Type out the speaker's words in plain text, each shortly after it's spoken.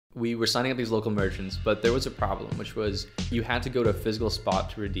We were signing up these local merchants, but there was a problem, which was you had to go to a physical spot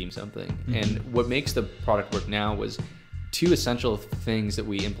to redeem something. Mm-hmm. And what makes the product work now was two essential things that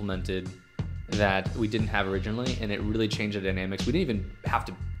we implemented that we didn't have originally, and it really changed the dynamics. We didn't even have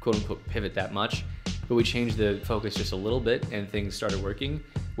to quote unquote pivot that much, but we changed the focus just a little bit and things started working.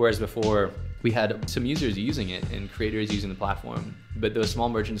 Whereas before, we had some users using it and creators using the platform, but those small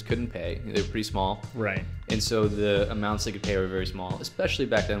merchants couldn't pay. They were pretty small. Right. And so the amounts they could pay were very small, especially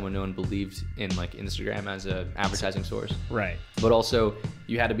back then when no one believed in like Instagram as an advertising source. Right. But also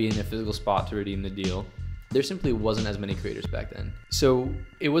you had to be in a physical spot to redeem the deal. There simply wasn't as many creators back then. So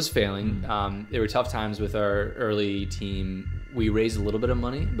it was failing. There were tough times with our early team. We raised a little bit of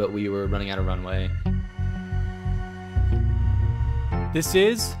money, but we were running out of runway. This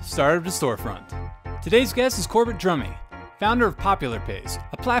is Startup to Storefront. Today's guest is Corbett Drummey, founder of PopularPays,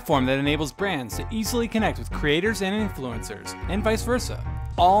 a platform that enables brands to easily connect with creators and influencers, and vice versa,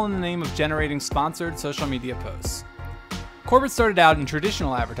 all in the name of generating sponsored social media posts. Corbett started out in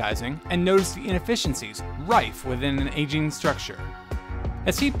traditional advertising and noticed the inefficiencies rife within an aging structure.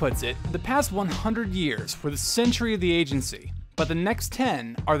 As he puts it, the past 100 years were the century of the agency, but the next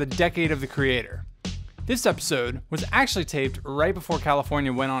 10 are the decade of the creator. This episode was actually taped right before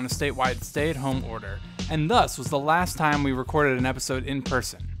California went on a statewide stay-at-home order, and thus was the last time we recorded an episode in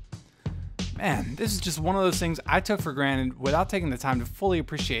person. Man, this is just one of those things I took for granted without taking the time to fully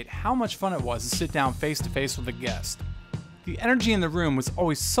appreciate how much fun it was to sit down face-to-face with a guest. The energy in the room was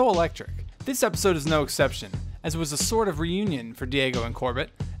always so electric. This episode is no exception, as it was a sort of reunion for Diego and Corbett,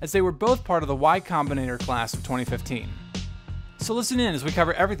 as they were both part of the Y Combinator class of 2015. So listen in as we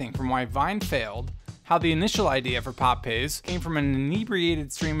cover everything from why Vine failed, how the initial idea for PopPays came from an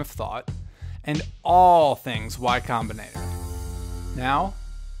inebriated stream of thought, and all things Y Combinator. Now,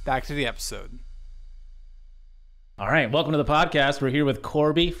 back to the episode. All right, welcome to the podcast. We're here with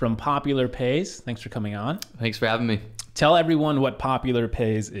Corby from PopularPays. Thanks for coming on. Thanks for having me. Tell everyone what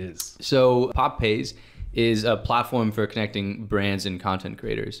PopularPays is. So PopPays is a platform for connecting brands and content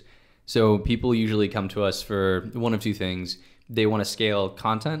creators. So people usually come to us for one of two things. They want to scale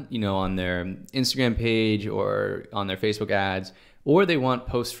content, on their Instagram page or on their Facebook ads, or they want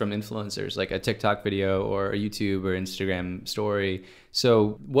posts from influencers like a TikTok video or a YouTube or Instagram story.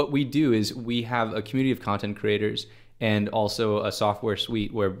 So what we do is we have a community of content creators and also a software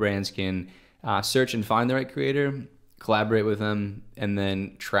suite where brands can search and find the right creator, collaborate with them, and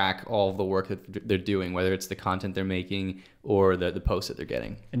then track all of the work that they're doing, whether it's the content they're making or the posts that they're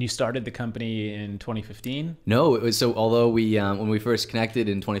getting. And you started the company in 2015? No, it was although we when we first connected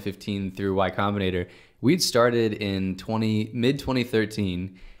in 2015 through Y Combinator, we'd started in mid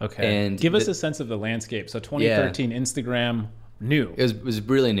 2013. Okay. And give us a sense of the landscape. So 2013, Instagram, new. It was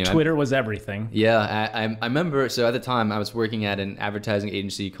really new. Twitter was everything. Yeah, I remember. So at the time, I was working at an advertising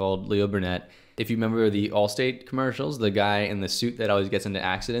agency called Leo Burnett. If you remember the Allstate commercials, the guy in the suit that always gets into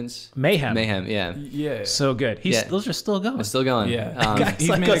accidents. Mayhem, yeah. Yeah. So good. Those are still going. It's still going. Yeah. He's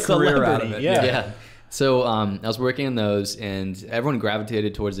like made a career out of it. Yeah. So I was working on those, and everyone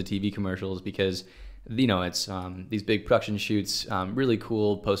gravitated towards the TV commercials because, it's these big production shoots, really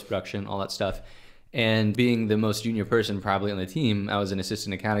cool post-production, all that stuff. And being the most junior person probably on the team, I was an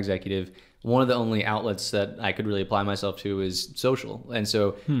assistant account executive. One of the only outlets that I could really apply myself to is social. And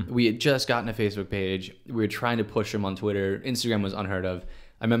so we had just gotten a Facebook page. We were trying to push them on Twitter. Instagram was unheard of.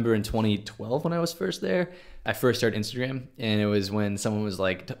 I remember in 2012 when I was first there, I first started Instagram, and it was when someone was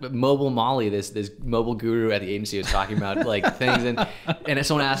like, Mobile Molly, this mobile guru at the agency was talking about like things, and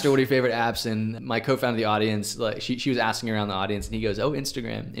someone asked her, what are your favorite apps? And my co-founder of the audience, like she was asking around the audience, and he goes, oh,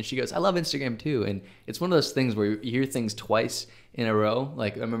 Instagram. And she goes, I love Instagram too. And it's one of those things where you hear things twice in a row.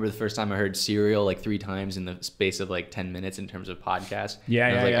 Like I remember the first time I heard Serial like 3 times in the space of like 10 minutes in terms of podcasts.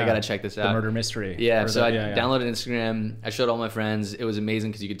 I gotta check this out. The murder mystery. Yeah, so I downloaded Instagram. I showed all my friends. It was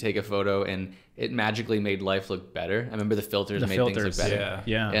amazing because you could take a photo and it magically made life look better. I remember the filters made things look better.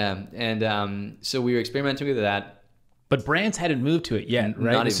 Yeah. And so we were experimenting with that. But brands hadn't moved to it yet,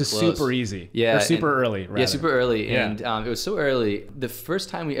 right? Not this even is close. super easy. Yeah. Or super early, rather. Yeah, super early. Yeah. And it was so early. The first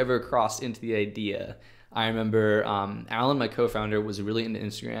time we ever crossed into the idea, I remember Alan, my co-founder, was really into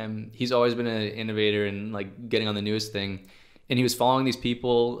Instagram. He's always been an innovator and like getting on the newest thing. And he was following these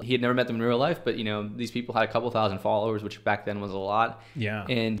people. He had never met them in real life, but these people had a couple thousand followers, which back then was a lot. Yeah.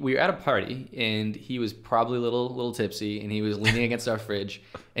 And we were at a party, and he was probably a little tipsy, and he was leaning against our fridge,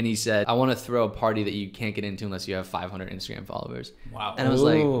 and he said, "I want to throw a party that you can't get into unless you have 500 Instagram followers." Wow. And I was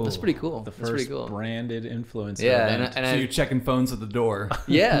like, "That's pretty cool." The That's pretty first cool. branded influencer. Yeah. So you're checking phones at the door.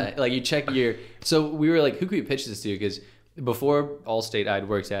 Yeah, like you check so we were like, who could we pitch this to? Because before Allstate, I'd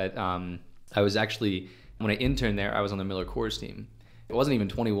worked at, I was actually, when I interned there, I was on the Miller Coors team. I wasn't even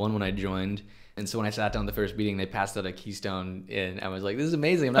 21 when I joined. And so when I sat down the first meeting, they passed out a Keystone, and I was like, this is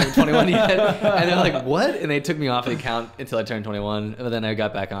amazing. I'm not even 21 yet. And they're like, what? And they took me off the account until I turned 21. And then I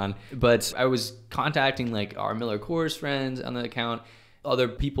got back on. But I was contacting like our Miller Coors friends on the account, other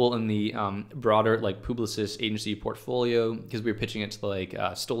people in the broader like Publicis agency portfolio, because we were pitching it to like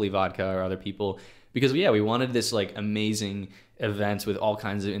Stoli Vodka or other people. Because we wanted this like amazing event with all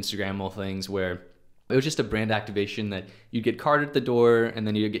kinds of Instagrammable things where it was just a brand activation that you'd get carded at the door, and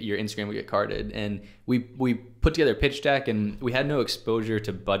then you'd get your Instagram would get carded. And we put together a pitch deck, and we had no exposure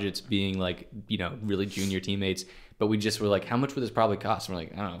to budgets being like, really junior teammates, but we just were like, how much would this probably cost? And we're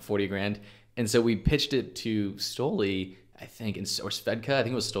like, I don't know, 40 grand. And so we pitched it to Stoli, I think, or Svedka, I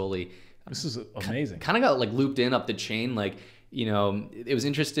think it was Stoli. This is amazing. Kind of got like looped in up the chain, like, it was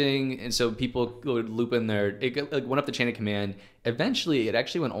interesting, and so people would loop in there. It like went up the chain of command. Eventually, it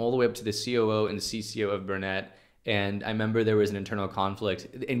actually went all the way up to the COO and the CCO of Burnett. And I remember there was an internal conflict.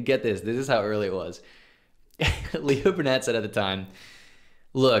 And get this is how early it was. Leo Burnett said at the time,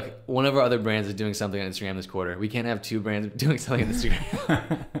 look, one of our other brands is doing something on Instagram this quarter. We can't have two brands doing something on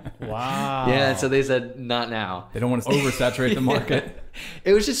Instagram. Wow. Yeah, so they said, not now. They don't want to oversaturate the market.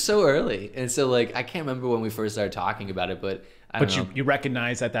 It was just so early. And so, like, I can't remember when we first started talking about it, but you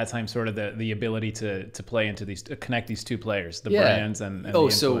recognize at that time sort of the ability to play into these, to connect these two players, the brands and the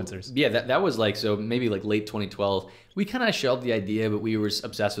influencers. So, that was like, so maybe like late 2012. We kind of shelved the idea, but we were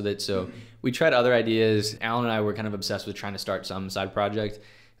obsessed with it. So we tried other ideas. Alan and I were kind of obsessed with trying to start some side project.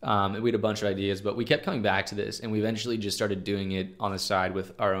 And we had a bunch of ideas, but we kept coming back to this, and we eventually just started doing it on the side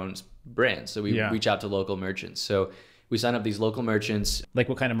with our own brands. So we reach out to local merchants. So we sign up these local merchants. Like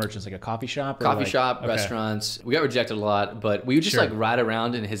what kind of merchants? Like a coffee shop? Coffee shop, restaurants. We got rejected a lot, but we would just like ride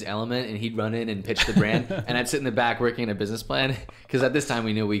around in his element, and he'd run in and pitch the brand. And I'd sit in the back working on a business plan, because at this time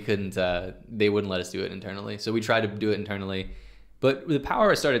we knew we couldn't, they wouldn't let us do it internally. So we tried to do it internally. But the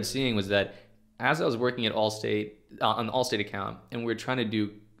power I started seeing was that as I was working at Allstate, on the Allstate account, and we were trying to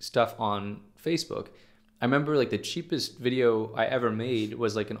do stuff on Facebook, I remember like the cheapest video I ever made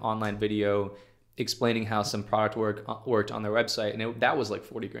was like an online video explaining how some product worked on their website, and that was like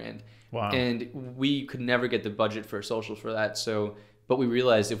 40 grand. Wow. And we could never get the budget for socials for that. So, but we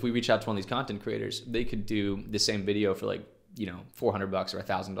realized if we reach out to one of these content creators, they could do the same video for like, $400 or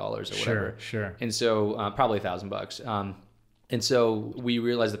 $1,000 or whatever. Sure. And so probably $1,000. And so we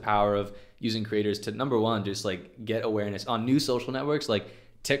realized the power of using creators to, number one, just like get awareness on new social networks like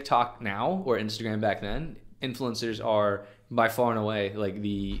TikTok now or Instagram back then. Influencers are by far and away like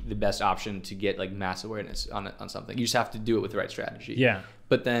the best option to get like mass awareness on something. You just have to do it with the right strategy. Yeah.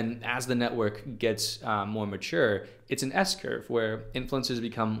 But then as the network gets more mature, it's an S curve where influencers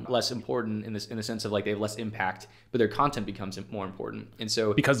become less important in the sense of like they have less impact, but their content becomes more important. And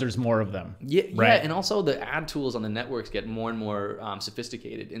so because there's more of them. Yeah, right? Yeah, and also the ad tools on the networks get more and more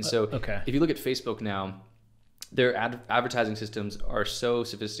sophisticated. And so if you look at Facebook now, their advertising systems are so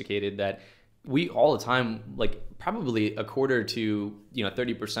sophisticated that we all the time, like probably a quarter to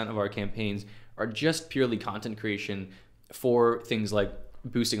 30% of our campaigns are just purely content creation for things like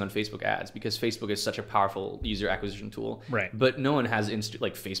boosting on Facebook ads, because Facebook is such a powerful user acquisition tool. Right. But no one has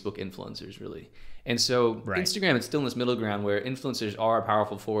like Facebook influencers really. And so Instagram is still in this middle ground where influencers are a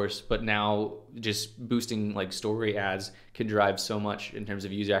powerful force, but now just boosting like story ads can drive so much in terms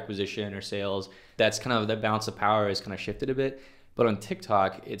of user acquisition or sales. That's kind of, that balance of power has kind of shifted a bit. But on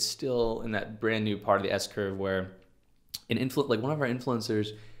TikTok, it's still in that brand new part of the S curve where like one of our influencers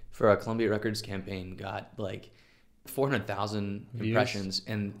for our Columbia Records campaign got like 400,000 impressions,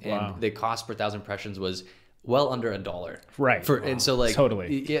 and the cost per 1,000 impressions was well under $1. Right. And so like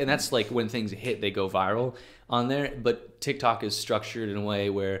totally. Yeah, and that's like when things hit, they go viral on there. But TikTok is structured in a way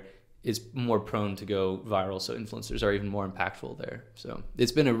where it's more prone to go viral, so influencers are even more impactful there. So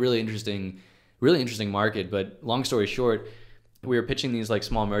it's been a really interesting market. But long story short, we were pitching these like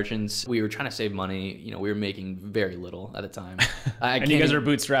small merchants. We were trying to save money. We were making very little at the time. And you guys are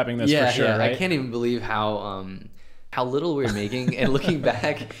bootstrapping this for sure, right? I can't even believe how little we were making. And looking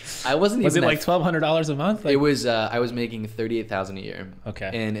back, I wasn't was even. Was it like $1,200 a month? It was. I was making $38,000 a year.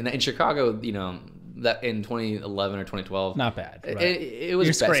 Okay. And in Chicago, that in 2011 or 2012, not bad. Right? It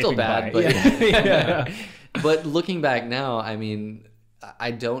was still bad, but but looking back now, I mean,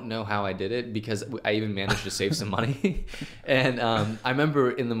 I don't know how I did it, because I even managed to save some money. And I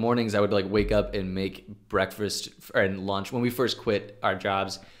remember in the mornings I would like wake up and make breakfast and lunch. When we first quit our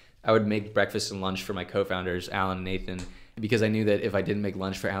jobs, I would make breakfast and lunch for my co-founders, Alan and Nathan, because I knew that if I didn't make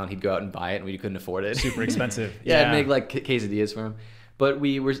lunch for Alan, he'd go out and buy it, and we couldn't afford it. Super expensive. I'd make like quesadillas for him. But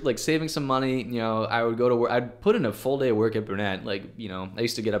we were like saving some money. I would go to work. I'd put in a full day of work at Burnett. Like, I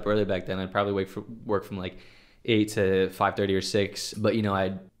used to get up early back then. I'd probably work from like 8 to 5:30 or 6. But, you know,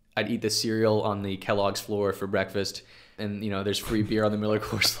 I'd eat the cereal on the Kellogg's floor for breakfast. And, you know, there's free beer on the Miller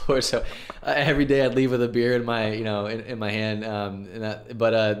Coors floor. So every day I'd leave with a beer in my, you know, in my hand.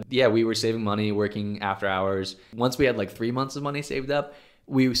 Yeah, we were saving money, working after hours. Once we had like 3 months of money saved up,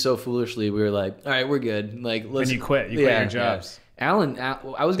 we so foolishly, we were like, all right, we're good. Like, let's. And you quit your jobs. Yeah. Alan,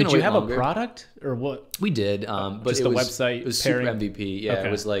 I was going to wait Did you have longer. a product or what? We did. But just it the was, website It was pairing? super MVP. Yeah, Okay.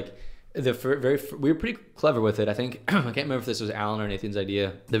 it was like we were pretty clever with it. I think, I can't remember if this was Alan or Nathan's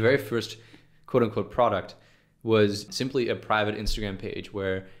idea. The very first quote unquote product was simply a private Instagram page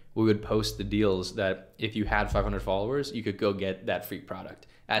where we would post the deals that if you had 500 followers, you could go get that free product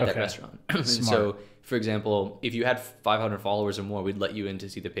at that restaurant. And so, for example, if you had 500 followers or more, we'd let you in to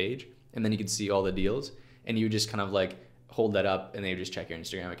see the page, and then you could see all the deals, and you would just kind of like hold that up, and they would just check your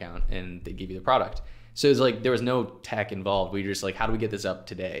Instagram account, and they give you the product. So it was like there was no tech involved. We were just like, how do we get this up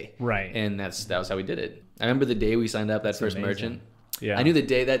today? Right. And that was how we did it. I remember the day we signed up that first amazing. merchant. Yeah. I knew the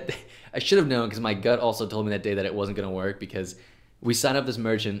day that I should have known, because my gut also told me that day that it wasn't going to work, because we signed up this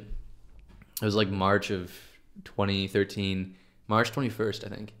merchant. It was like March of 2013, March 21st,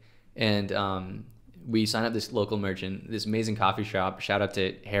 I think. And we signed up this local merchant, this amazing coffee shop. Shout out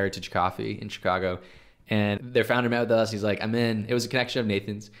to Heritage Coffee in Chicago. And their founder met with us. He's like, I'm in. It was a connection of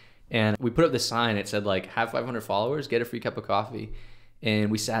Nathan's. And we put up this sign. It said like, have 500 followers, get a free cup of coffee.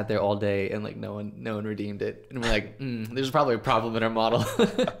 And we sat there all day, and like no one redeemed it. And we're like, there's probably a problem in our model.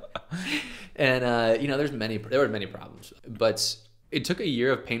 And you know, there were many problems, but it took a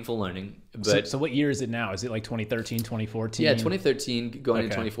year of painful learning. But So what year is it now? Is it like 2013, 2014? yeah, 2013 going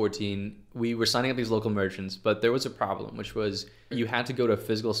into 2014, we were signing up these local merchants, but there was a problem, which was you had to go to a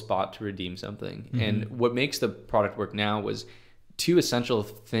physical spot to redeem something. Mm-hmm. And what makes the product work now was two essential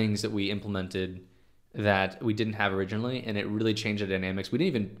things that we implemented that we didn't have originally, and it really changed the dynamics. We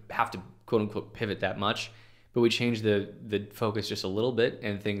didn't even have to quote unquote pivot that much, but we changed the focus just a little bit,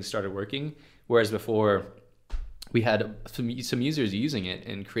 and things started working. Whereas before, we had some users using it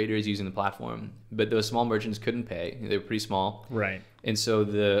and creators using the platform, but those small merchants couldn't pay. They were pretty small. Right. And so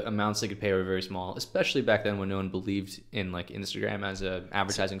the amounts they could pay were very small, especially back then when no one believed in like Instagram as a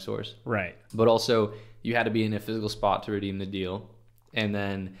advertising source. Right. But also you had to be in a physical spot to redeem the deal. And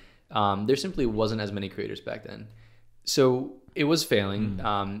then there simply wasn't as many creators back then. So it was failing.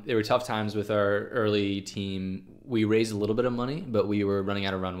 There were tough times with our early team. We raised a little bit of money, but we were running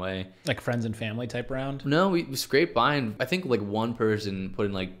out of runway. Like friends and family type round? No, we scraped by, and I think like one person put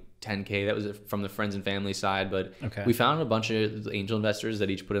in like 10K. That was from the friends and family side, but we found a bunch of angel investors that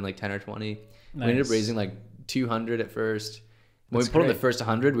each put in like 10 or 20. Nice. We ended up raising like 200 at first. When we put in the first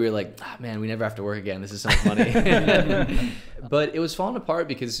 100, we were like, man, we never have to work again. This is so much money. But it was falling apart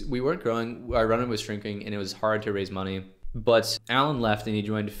because we weren't growing. Our runway was shrinking, and it was hard to raise money. But Alan left, and he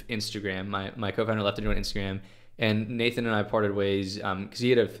joined Instagram. My co-founder left to join Instagram. And Nathan and I parted ways because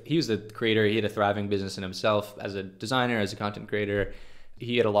he was the creator. He had a thriving business in himself as a designer, as a content creator.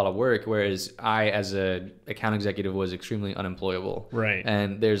 He had a lot of work, whereas I, as a account executive, was extremely unemployable. Right.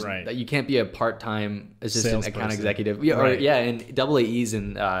 And you can't be a part-time assistant account executive. Yeah, and double AEs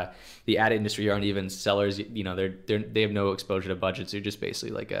in the ad industry aren't even sellers. You know, they have no exposure to budgets. They're just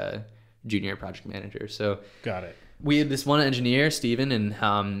basically like a junior project manager. So got it. We had this one engineer, Steven,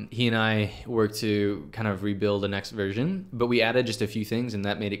 and he and I worked to kind of rebuild the next version, but we added just a few things, and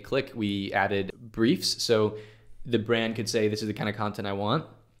that made it click. We added briefs, so the brand could say, this is the kind of content I want.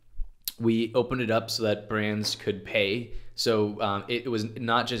 We opened it up so that brands could pay. So it was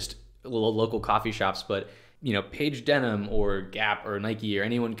not just local coffee shops, but you know, Page Denim or Gap or Nike or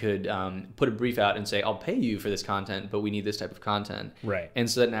anyone could put a brief out and say, I'll pay you for this content, but we need this type of content. Right. And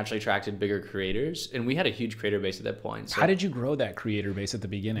so that naturally attracted bigger creators. And we had a huge creator base at that point. So how did you grow that creator base at the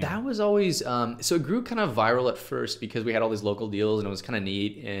beginning? That was always, so it grew kind of viral at first because we had all these local deals and it was kind of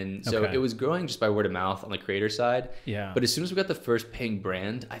neat. And so it was growing just by word of mouth on the creator side. Yeah. But as soon as we got the first paying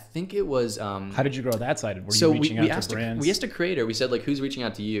brand, I think it was... how did you grow that side? Were you reaching out to brands? We asked a creator, we said like, who's reaching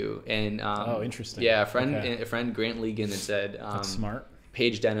out to you? And oh, interesting. Yeah, a friend Grant Legan had said that's smart.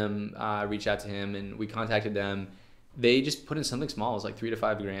 Page Denim reached out to him, and we contacted them. They just put in something small. It was like $3,000 to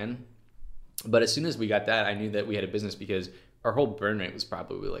 $5,000. But as soon as we got that, I knew that we had a business because our whole burn rate was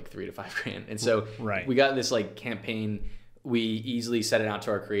probably like $3,000 to $5,000. And so we got this like campaign. We easily set it out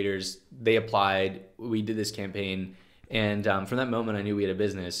to our creators. They applied. We did this campaign. And from that moment, I knew we had a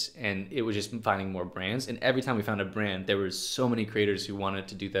business, and it was just finding more brands. And every time we found a brand, there were so many creators who wanted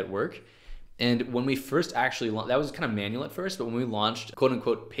to do that work. And when we first actually launched, that was kind of manual at first, but when we launched quote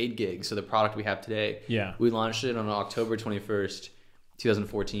unquote paid gigs, so the product we have today, we launched it on October 21st,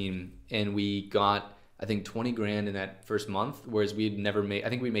 2014. And we got, I think, $20,000 in that first month, whereas we had never made, I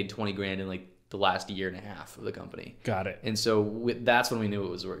think we made $20,000 in like the last year and a half of the company. Got it. And so that's when we knew it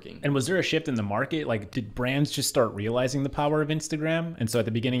was working. And was there a shift in the market? Like, did brands just start realizing the power of Instagram? And so at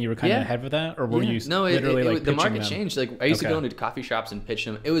the beginning, you were kind of ahead of that, or were you literally like the market pitching them? changed? Like, I used to go into coffee shops and pitch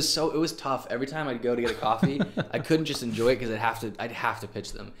them. It was tough. Every time I'd go to get a coffee, I couldn't just enjoy it because I'd have to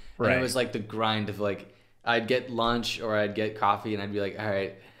pitch them. Right. And it was like the grind of like, I'd get lunch or I'd get coffee and I'd be like, all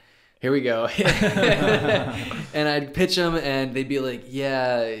right, here we go. And I'd pitch them and they'd be like,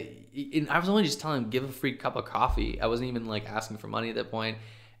 yeah. And I was only just telling them, give a free cup of coffee. I wasn't even like asking for money at that point.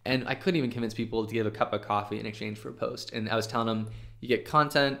 And I couldn't even convince people to give a cup of coffee in exchange for a post. And I was telling them, you get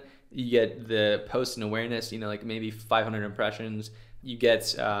content, you get the post and awareness, like maybe 500 impressions. You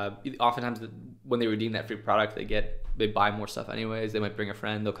get, oftentimes when they redeem that free product, they buy more stuff anyways. They might bring a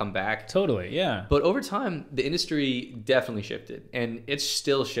friend, they'll come back. Totally, yeah. But over time, the industry definitely shifted. And it's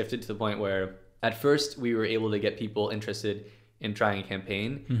still shifted to the point where at first we were able to get people interested in trying a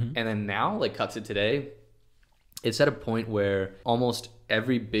campaign. Mm-hmm. And then now, like cut to today, it's at a point where almost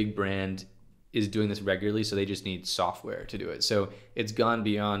every big brand is doing this regularly. So they just need software to do it. So it's gone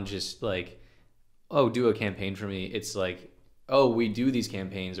beyond just like, oh, do a campaign for me. It's like, oh, we do these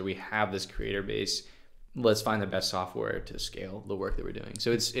campaigns or we have this creator base. Let's find the best software to scale the work that we're doing.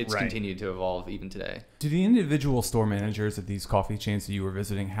 So it's right. continued to evolve even today. Do the individual store managers at these coffee chains that you were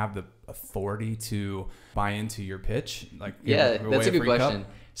visiting have the authority to buy into your pitch? Like, yeah, that's a good question.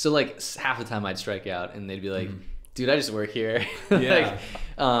 So like half the time I'd strike out and they'd be like, dude, I just work here. Yeah.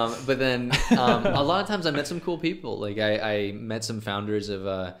 But then a lot of times I met some cool people. Like I met some founders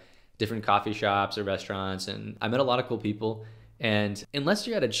of different coffee shops or restaurants, and I met a lot of cool people. And unless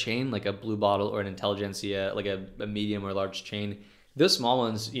you're at a chain like a Blue Bottle or an Intelligentsia, like a medium or large chain, those small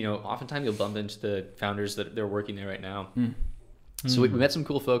ones, oftentimes you'll bump into the founders that they're working there right now. So we met some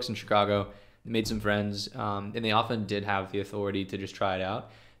cool folks in Chicago, made some friends, and they often did have the authority to just try it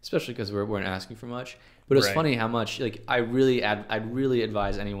out, especially because we weren't asking for much. But it's funny how much, like, I'd really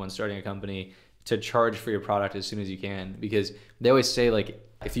advise anyone starting a company to charge for your product as soon as you can, because they always say, like,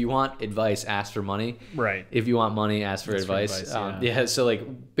 if you want advice, ask for money. Right. If you want money, ask for advice. Yeah. So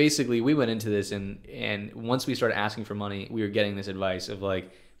like basically we went into this and once we started asking for money, we were getting this advice of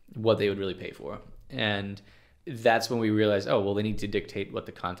like what they would really pay for. And that's when we realized, oh, well, they need to dictate what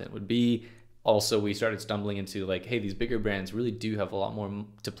the content would be. Also, we started stumbling into like, hey, these bigger brands really do have a lot more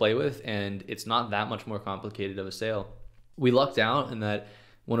to play with, and it's not that much more complicated of a sale. We lucked out in that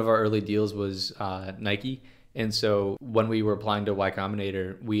one of our early deals was Nike. And so when we were applying to Y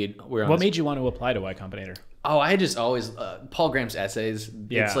Combinator, what made you want to apply to Y Combinator? Oh, I just always Paul Graham's essays.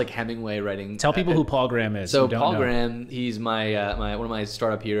 Yeah. It's like Hemingway writing. Tell people who Paul Graham is. So Paul Graham, he's my one of my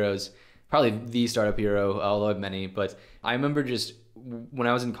startup heroes, probably the startup hero, although I have many. But I remember just when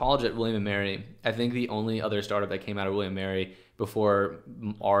I was in college at William & Mary, I think the only other startup that came out of William & Mary before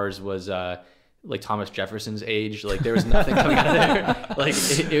ours was like Thomas Jefferson's age. Like there was nothing coming out of there. Like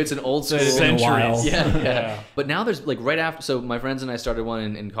it's an old school. Centuries. Yeah. But now there's like right after. So my friends and I started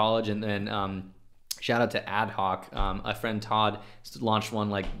one in college, and then shout out to Ad Hoc. A friend Todd launched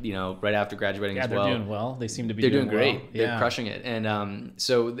one like right after graduating as well. Yeah, they're doing well. They seem to be. They're doing great. Well. They're crushing it, and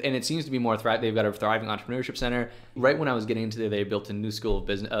it seems to be more they've got a thriving entrepreneurship center. Right when I was getting into there, they built a new school of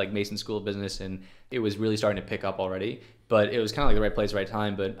business, like Mason School of Business, and it was really starting to pick up already. But it was kind of like the right place, right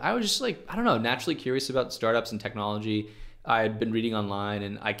time. But I was just like, I don't know, naturally curious about startups and technology. I had been reading online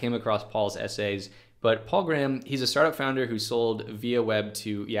and I came across Paul's essays. But Paul Graham, he's a startup founder who sold via web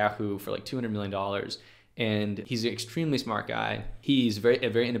to Yahoo for like $200 million. And he's an extremely smart guy. He's a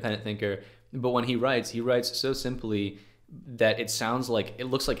very independent thinker. But when he writes so simply that it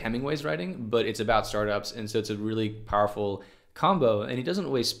looks like Hemingway's writing, but it's about startups. And so it's a really powerful combo. And he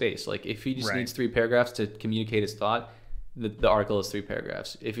doesn't waste space. Like if he just needs 3 paragraphs to communicate his thought, the article is 3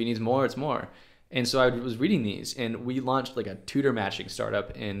 paragraphs. If he needs more, it's more. And so I was reading these, and we launched like a tutor matching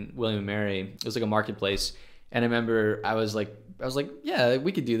startup in William & Mary. It was like a marketplace. And I remember I was like, yeah,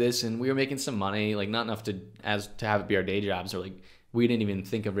 we could do this. And we were making some money, like not enough to have it be our day jobs, or like we didn't even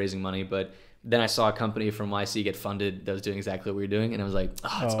think of raising money. But then I saw a company from YC get funded that was doing exactly what we were doing. And I was like,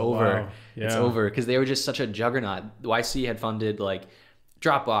 it's over. Wow. Yeah. It's over. Because they were just such a juggernaut. YC had funded like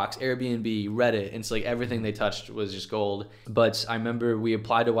Dropbox, Airbnb, Reddit. And so like everything they touched was just gold. But I remember we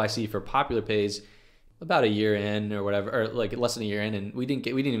applied to YC for Popular Pays about a year in or whatever, or like less than a year in, and we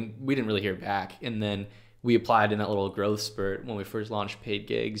didn't really hear back. And then we applied in that little growth spurt when we first launched paid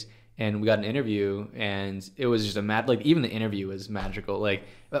gigs, and we got an interview, and it was just even the interview was magical. Like,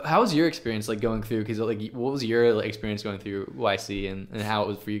 how was your experience like going through? Because like, what was your experience going through YC and how it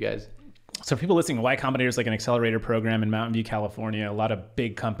was for you guys? So for people listening, Y Combinator is like an accelerator program in Mountain View, California. A lot of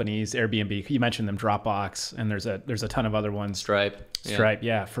big companies, Airbnb, you mentioned them, Dropbox, and there's a ton of other ones. Stripe.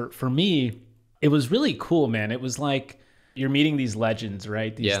 Yeah. For me, It was really cool, man. It was like you're meeting these legends,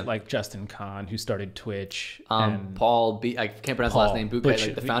 right? These like Justin Kahn, who started Twitch. And Paul I can't pronounce the last name. Bouchet,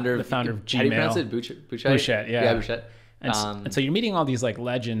 like the founder of Gmail. How do you pronounce it? Bouchet, yeah. Yeah, Bouchet. And so you're meeting all these like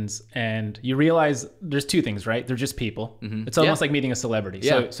legends, and you realize there's two things, right? They're just people. It's almost like meeting a celebrity.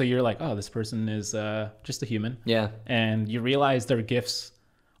 Yeah. So you're like, oh, this person is just a human. Yeah. And you realize their gifts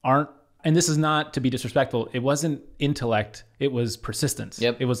aren't, and this is not to be disrespectful, it wasn't intellect, it was persistence.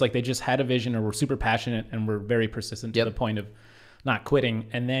 Yep. It was like they just had a vision or were super passionate and were very persistent to the point of not quitting.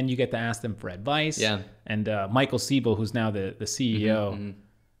 And then you get to ask them for advice. Yeah. And Michael Siebel, who's now the CEO,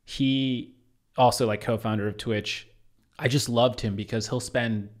 he also like co-founder of Twitch. I just loved him because he'll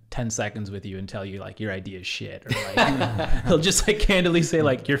spend 10 seconds with you and tell you like your idea is shit, or like he'll just like candidly say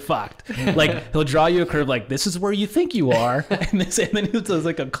like you're fucked. Like he'll draw you a curve like this is where you think you are, and then he does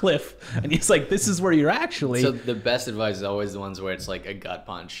like a cliff and he's like this is where you're actually. So the best advice is always the ones where it's like a gut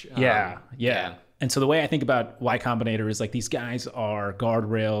punch. Yeah. And so the way I think about Y Combinator is like these guys are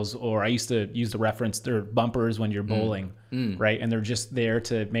guardrails, or I used to use the reference, they're bumpers when you're bowling, right? And they're just there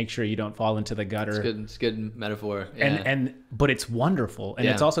to make sure you don't fall into the gutter. It's a good metaphor. Yeah. But it's wonderful, and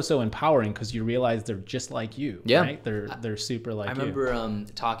it's also so empowering because you realize they're just like you. Yeah, right? They're super like you. I remember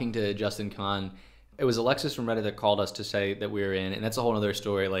talking to Justin Kahn. It was Alexis from Reddit that called us to say that we were in, and that's a whole other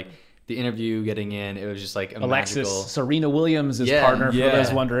story. Like the interview, getting in, it was just like Alexis, magical. Serena Williams is partner for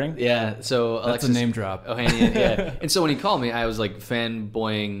those wondering. Yeah, so Alexis, that's a name drop. Ohanian, yeah. And so when he called me, I was like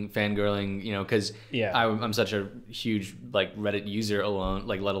fangirling, you know, because I'm such a huge like Reddit user alone,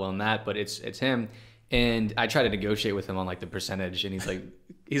 like let alone that, but it's him. And I try to negotiate with him on like the percentage, and he's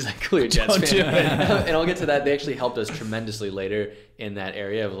like clear Jets fan. And I'll get to that. They actually helped us tremendously later in that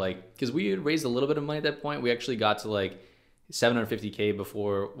area of like, because we had raised a little bit of money at that point. We actually got to like $750K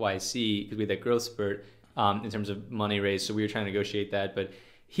before YC because we had that growth spurt in terms of money raised. So we were trying to negotiate that, but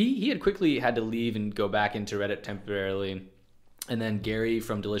he had quickly had to leave and go back into Reddit temporarily. And then Gary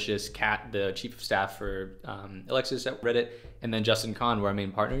from Delicious, Kat, the chief of staff for Alexis at Reddit, and then Justin Kahn were our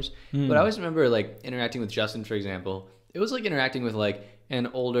main partners. But I always remember like interacting with Justin, for example. It was like interacting with like an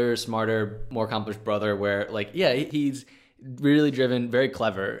older, smarter, more accomplished brother where like, yeah, he's really driven, very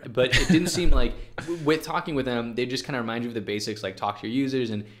clever, but it didn't seem like with talking with them, they just kind of remind you of the basics, like talk to your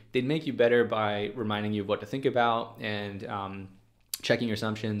users, and they'd make you better by reminding you of what to think about and checking your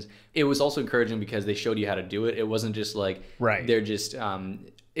assumptions. It was also encouraging because they showed you how to do it. It wasn't just like they're just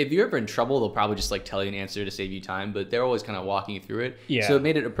if you're ever in trouble, they'll probably just like tell you an answer to save you time, but they're always kind of walking you through it. Yeah. So it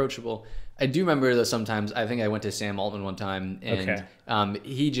made it approachable. I do remember that sometimes, I think I went to Sam Altman one time, and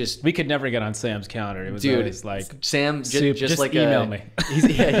he just... We could never get on Sam's calendar. It was always like... Sam, just like email me.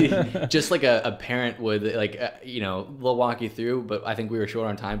 Just like a parent would, like, you know, they'll walk you through, but I think we were short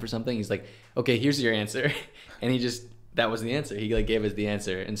on time for something. He's like, okay, here's your answer. And that was the answer. He like gave us the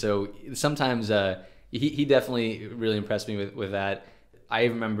answer. And so sometimes he definitely really impressed me with that. I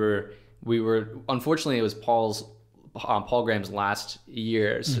remember unfortunately it was Paul Graham's last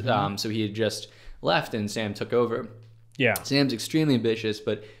year, so he had just left and Sam took over. Yeah, Sam's extremely ambitious,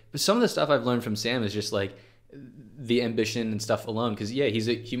 but some of the stuff I've learned from Sam is just like the ambition and stuff alone. Because he's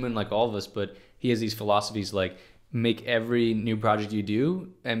a human like all of us, but he has these philosophies like make every new project you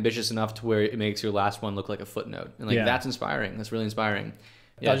do ambitious enough to where it makes your last one look like a footnote, and like that's inspiring. That's really inspiring.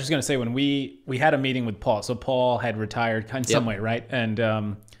 Yeah. I was just gonna say when we had a meeting with Paul, so Paul had retired in some way, right?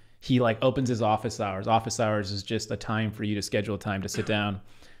 And he like opens his office hours. Office hours is just a time for you to schedule a time to sit down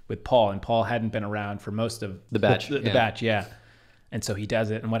with Paul. And Paul hadn't been around for most of the batch. The batch, yeah. And so he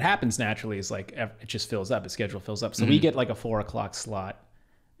does it. And what happens naturally is like it just fills up. His schedule fills up. So we get like a 4 o'clock slot,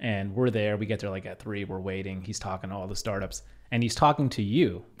 and we're there. We get there like at 3. We're waiting. He's talking to all the startups, and he's talking to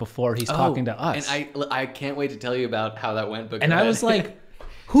you before he's talking to us. And I can't wait to tell you about how that went. But I was like,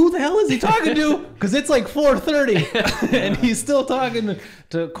 who the hell is he talking to? Because it's like 4:30 and he's still talking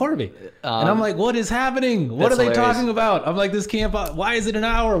to Corby. And I'm like, what is happening? What are they talking about? I'm like, this can't, why is it an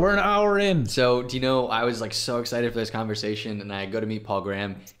hour? We're an hour in. So do you know, I was like so excited for this conversation, and I go to meet Paul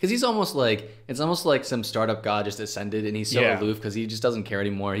Graham because he's almost like, it's almost like some startup god just ascended, and he's so aloof because he just doesn't care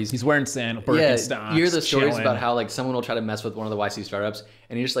anymore. He's wearing sandals, Birkenstocks. You hear the stories about how like someone will try to mess with one of the YC startups,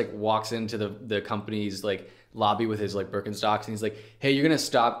 and he just like walks into the company's like lobby with his like Birkenstocks, and he's like, hey, you're gonna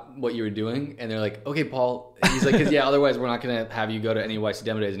stop what you were doing? And they're like, okay, Paul. And he's like, because otherwise we're not gonna have you go to any YC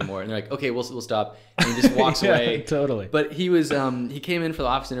demo days anymore. And they're like, okay, we'll stop. And he just walks away. Totally. But he was he came in for the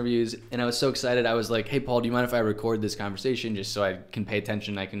office interviews, and I was so excited. I was like, hey, Paul, do you mind if I record this conversation just so I can pay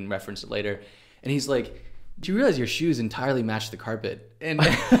attention, I can reference it later? And he's like, do you realize your shoes entirely match the carpet? And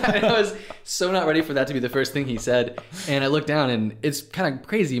I was so not ready for that to be the first thing he said. And I looked down, and it's kind of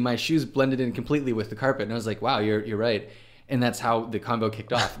crazy. My shoes blended in completely with the carpet. And I was like, wow, you're right. And that's how the convo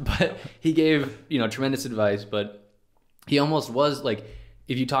kicked off. But he gave, tremendous advice, but he almost was like,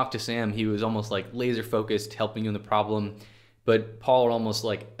 if you talk to Sam, he was almost like laser focused, helping you in the problem. But Paul almost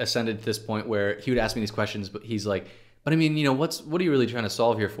like ascended to this point where he would ask me these questions, but he's like, but I mean, what are you really trying to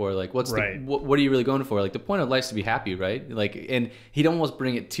solve here for? Like, what are you really going for? Like, the point of life is to be happy, right? Like, and he'd almost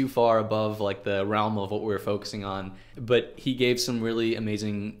bring it too far above like the realm of what we were focusing on. But he gave some really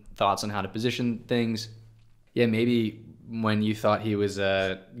amazing thoughts on how to position things. Yeah, maybe when you thought he was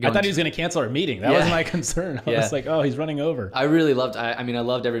I thought he was going to cancel our meeting. That was my concern. I was like, oh, he's running over. I really loved, I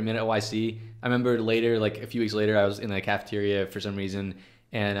loved every minute of YC. I remember later, like a few weeks later, I was in the cafeteria for some reason,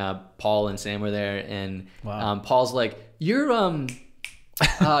 and Paul and Sam were there, and Paul's like, you're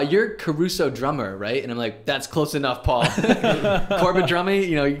Caruso Drummer, right? And I'm like, that's close enough, Paul. Corbett Drummey,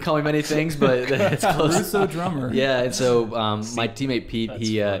 you can call me many things, but it's close. Caruso Drummer. Yeah, and so my teammate Pete,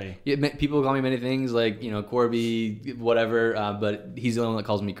 people call me many things, like Corby, whatever, but he's the only one that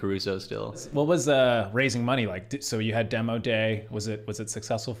calls me Caruso still. What was raising money like? So you had demo day. Was it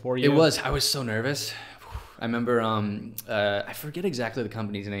successful for you? It was. I was so nervous. I remember, I forget exactly the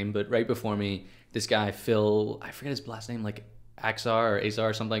company's name, but right before me, this guy Phil, I forget his last name, like Axar or Azar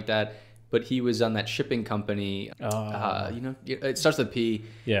or something like that, but he was on that shipping company. It starts with P.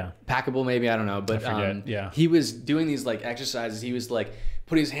 Yeah. Packable, maybe, I don't know, but he was doing these like exercises. He was like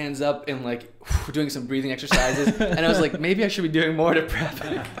putting his hands up and like doing some breathing exercises, and I was like, maybe I should be doing more to prep.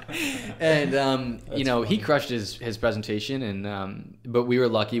 And he crushed his presentation, and but we were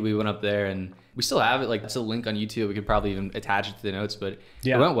lucky. We went up there, and we still have it. Like, it's a link on YouTube. We could probably even attach it to the notes, but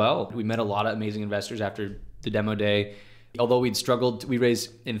it went well. We met a lot of amazing investors after the demo day. Although we'd struggled, we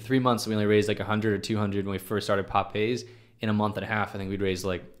raised in 3 months, we only raised like 100 or 200 when we first started Pop Pays. In a month and a half, I think we'd raised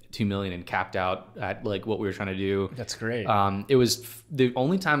like 2 million and capped out at like what we were trying to do. That's great. It was the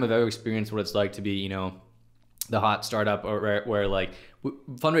only time I've ever experienced what it's like to be, the hot startup, or where like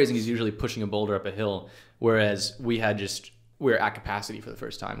fundraising is usually pushing a boulder up a hill, whereas we were at capacity for the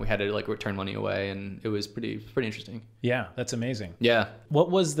first time. We had to like return money away, and it was pretty interesting. Yeah, that's amazing. Yeah.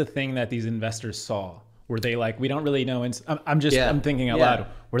 What was the thing that these investors saw? Were they like, we don't really know? I'm thinking out loud.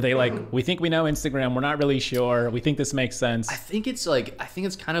 Were they like, we think we know Instagram, we're not really sure, we think this makes sense? I think it's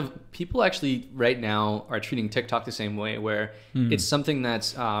kind of, people actually right now are treating TikTok the same way, where it's something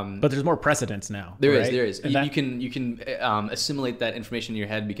that's but there's more precedence now. There is. You can assimilate that information in your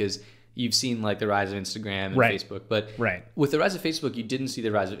head because you've seen like the rise of Instagram and Facebook. But with the rise of Facebook, you didn't see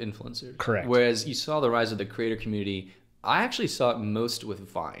the rise of influencers. Correct. Whereas you saw the rise of the creator community. I actually saw it most with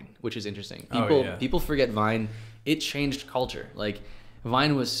Vine, which is interesting. People forget Vine. It changed culture. Like,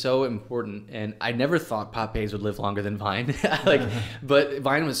 Vine was so important, and I never thought Pop Pays would live longer than Vine. But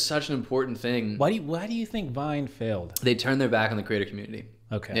Vine was such an important thing. Why do you think Vine failed? They turned their back on the creator community.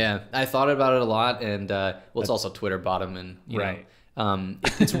 Okay. Yeah, I thought about it a lot, and it's also Twitter bottom, and you know,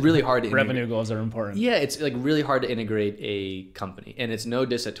 it's really hard to revenue goals are important. Yeah, it's like really hard to integrate a company, and it's no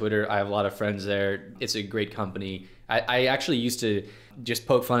diss at Twitter. I have a lot of friends there. It's a great company. I actually used to just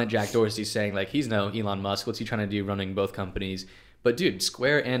poke fun at Jack Dorsey, saying like, he's no Elon Musk. What's he trying to do running both companies? But dude,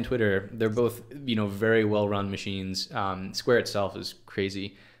 Square and Twitter, they're both very well run machines. Square itself is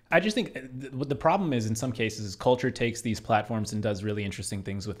crazy. I just think what the problem is in some cases, culture takes these platforms and does really interesting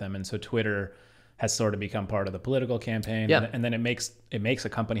things with them, and so Twitter has sort of become part of the political campaign. Yeah. And then it makes a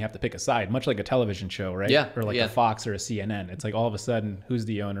company have to pick a side, much like a television show, right? Yeah. Or like a Fox or a CNN. It's like all of a sudden, who's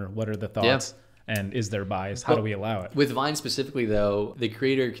the owner? What are the thoughts? And is there bias? How do we allow it? With Vine specifically, though, the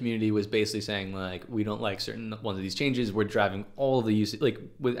creator community was basically saying, like, we don't like certain ones of these changes. We're driving all of the use. Like,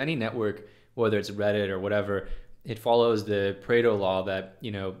 with any network, whether it's Reddit or whatever, it follows the Pareto law that,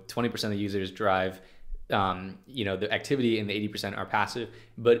 20% of the users drive, the activity, and the 80% are passive.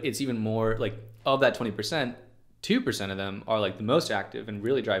 But it's even more, like, of that 20%, 2% of them are, like, the most active and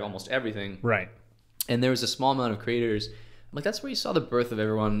really drive almost everything. Right. And there was a small amount of creators. Like, that's where you saw the birth of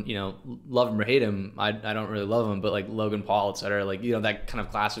everyone, love him or hate him. I don't really love him, but like Logan Paul, et cetera, like, that kind of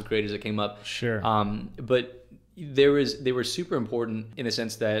class of creators that came up. Sure. But they were super important in the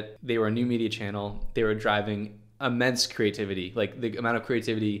sense that they were a new media channel. They were driving immense creativity. Like, the amount of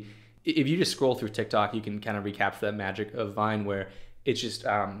creativity, if you just scroll through TikTok, you can kind of recapture that magic of Vine, where it's just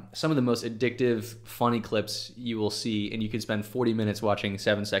some of the most addictive, funny clips you will see, and you could spend 40 minutes watching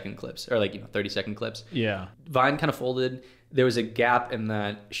 7-second clips, or 30-second clips. Yeah. Vine kind of folded. There was a gap in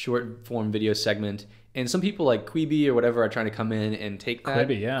that short form video segment, and some people like Quibi or whatever are trying to come in and take that.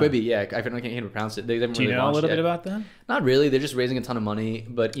 Quibi, yeah. I can't even pronounce it. They haven't Do you know a little bit about that? Not really. They're just raising a ton of money,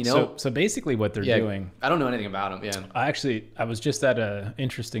 but So basically, what they're doing. I don't know anything about them. Yeah. I was just at an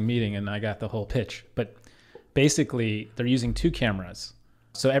interesting meeting and I got the whole pitch, but basically they're using 2 cameras.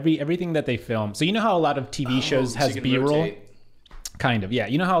 So everything that they film. So you know how a lot of TV shows has B-roll? Kind of, yeah.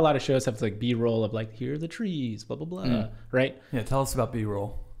 You know how a lot of shows have like B-roll of like, here are the trees, blah, blah, blah, right? Yeah, tell us about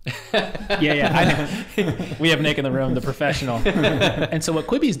B-roll. Yeah. We have Nick in the room, the professional. And so what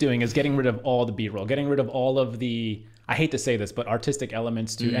Quibi's doing is getting rid of all the B-roll, getting rid of all of the, I hate to say this, but artistic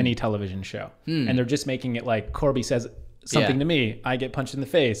elements to any television show. And they're just making it like Corby says something to me, I get punched in the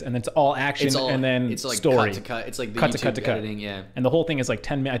face, and then it's all action and then it's like story. cut to cut. It's like the cut YouTube to cut. editing, yeah. And the whole thing is like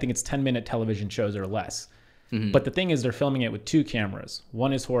 10 minutes. I think it's 10-minute television shows or less. But the thing is, they're filming it with 2 cameras.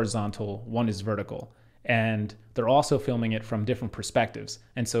 One is horizontal, one is vertical. And they're also filming it from different perspectives.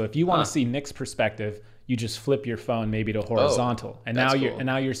 And so if you want to see Nick's perspective, you just flip your phone maybe to horizontal. And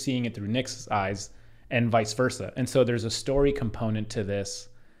now you're seeing it through Nick's eyes and vice versa. And so there's a story component to this.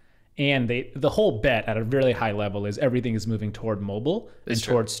 And the whole bet at a really high level is everything is moving toward mobile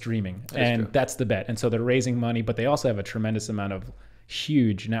towards streaming. That's the bet. And so they're raising money, but they also have a tremendous amount of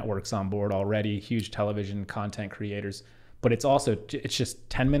huge networks on board already, huge television content creators. But it's just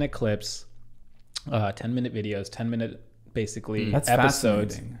 10-minute clips, 10-minute videos, 10-minute basically That's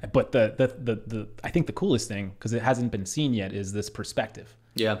episodes. But the I think the coolest thing, because it hasn't been seen yet, is this perspective.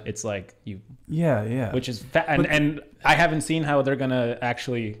 Yeah. It's like which is and I haven't seen how they're gonna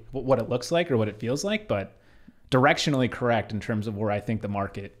actually what it looks like or what it feels like, but directionally correct in terms of where I think the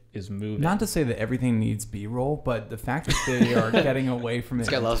market is moving. Not to say that everything needs B-roll, but the fact that they are getting away from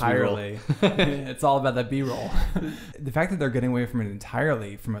it entirely, it's all about that B-roll. The fact that they're getting away from it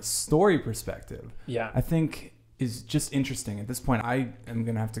entirely from a story perspective, I think is just interesting. At this point, I am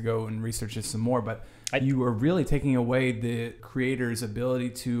going to have to go and research this some more, but you are really taking away the creator's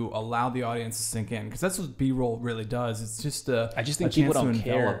ability to allow the audience to sink in, because that's what B-roll really does. It's just I just think a chance people don't to envelop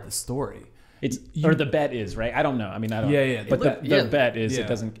care the story. Or the bet is, right? I don't know. I mean, I don't know. But the bet is it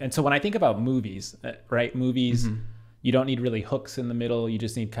doesn't. And so when I think about movies, right? Movies, you don't need really hooks in the middle. You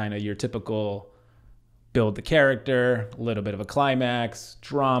just need kind of your typical build the character, a little bit of a climax,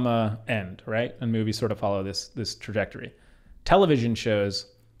 drama, end, right? And movies sort of follow this trajectory. Television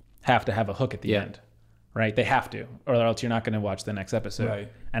shows have to have a hook at the end, right? They have to, or else you're not going to watch the next episode.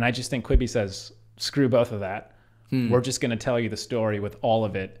 Right. And I just think Quibi says, screw both of that. We're just going to tell you the story with all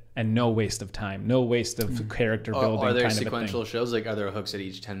of it and no waste of time, no waste of character building. Are there kind sequential shows? Like, are there hooks at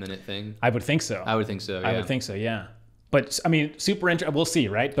each 10-minute thing? I would think so. I would think so. Yeah. I would think so. Yeah. But I mean, super interesting. We'll see,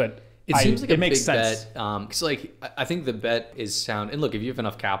 right? But it seems like it a makes big sense. bet. Because like I think the bet is sound. And look, if you have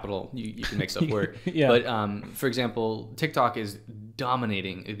enough capital, you can make stuff work. Yeah. But for example, TikTok is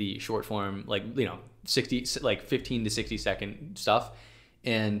dominating the short form, like 15 to 60 second stuff.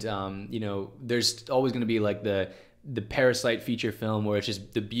 And there's always going to be like the Parasite feature film where it's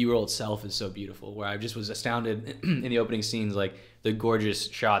just the B-roll itself is so beautiful, where I just was astounded in the opening scenes, like the gorgeous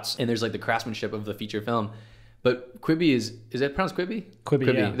shots, and there's like the craftsmanship of the feature film. But Quibi is that pronounced Quibi?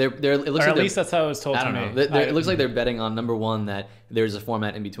 Quibi, yeah. They're it looks or like at least that's how it was told to me. I don't know. It looks like they're betting on, number one, that there's a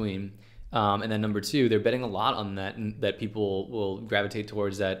format in between, and then number two, they're betting a lot on that people will gravitate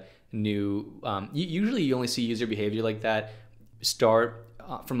towards that new. Usually, you only see user behavior like that start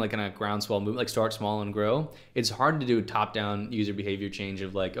from like in a groundswell movement, like start small and grow. It's hard to do a top-down user behavior change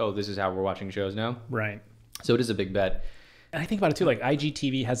of like, oh, this is how we're watching shows now. Right. So it is a big bet. And I think about it too, like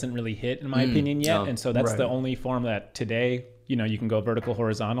IGTV hasn't really hit, in my opinion, yet. And so that's the only form that today, you can go vertical,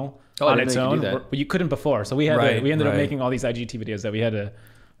 horizontal on its own. But you couldn't before. So we had we ended up making all these IGTV videos that we had to,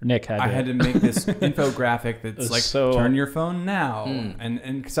 I had to make this infographic that's like, turn your phone now.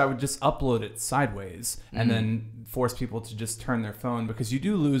 And because I would just upload it sideways and then force people to just turn their phone, because you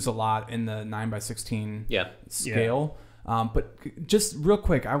do lose a lot in the 9:16 scale. But just real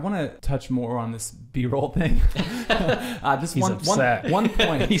quick, I want to touch more on this B-roll thing. Just one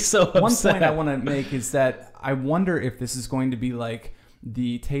point. He's so upset. One point I want to make is that I wonder if this is going to be like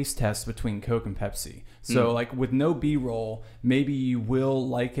the taste test between Coke and Pepsi. So like with no B-roll, maybe you will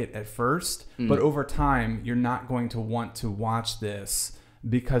like it at first, but over time, you're not going to want to watch this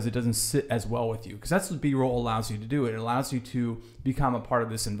because it doesn't sit as well with you. Because that's what B-roll allows you to do. It allows you to become a part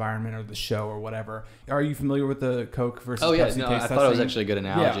of this environment or the show or whatever. Are you familiar with the Coke versus Pepsi taste testing? I thought it was actually a good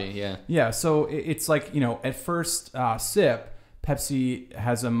analogy. Yeah. So it's like, at first sip, Pepsi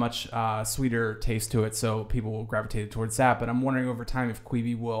has a much sweeter taste to it, so people will gravitate towards that. But I'm wondering over time if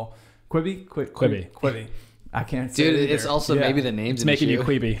Quibi will... Quibi. I can't say it. Dude, it's also maybe the name's making you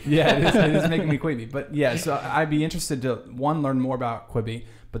Quibi. Yeah, it is making me Quibi. But yeah, so I'd be interested to, one, learn more about Quibi,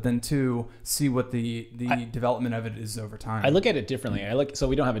 but then two, see what the development of it is over time. I look at it differently. So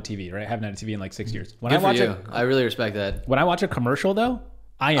we don't have a TV, right? I haven't had a TV in like 6 years. Good for you. I really respect that. When I watch a commercial though,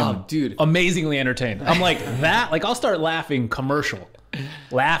 I am amazingly entertained. I'm like that. Like I'll start laughing commercial,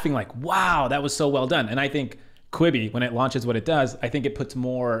 laughing like, wow, that was so well done. And I think Quibi, when it launches what it does, I think it puts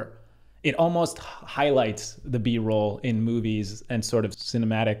more, it almost highlights the B-roll in movies and sort of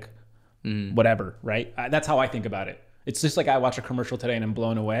cinematic whatever, right? That's how I think about it. It's just like I watch a commercial today and I'm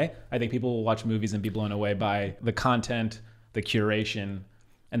blown away. I think people will watch movies and be blown away by the content, the curation,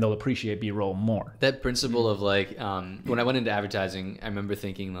 and they'll appreciate B-roll more. That principle of like, when I went into advertising, I remember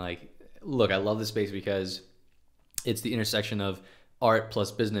thinking like, look, I love this space because it's the intersection of art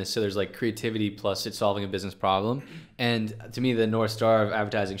plus business. So there's like creativity plus it's solving a business problem. And to me, the North Star of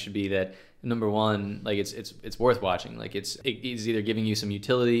advertising should be that, number one, like it's worth watching. Like it's either giving you some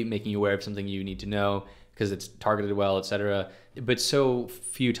utility, making you aware of something you need to know because it's targeted well, etc. But so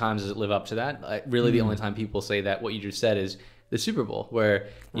few times does it live up to that. Really, the only time people say that, what you just said, is the Super Bowl, where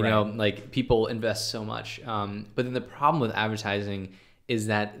you know, like people invest so much. But then the problem with advertising is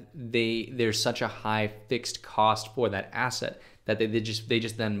that there's such a high fixed cost for that asset that they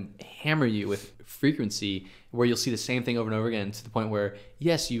just then hammer you with frequency, where you'll see the same thing over and over again, to the point where,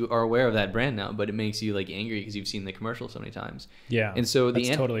 yes, you are aware of that brand now, but it makes you like angry because you've seen the commercial so many times. Yeah. And so that's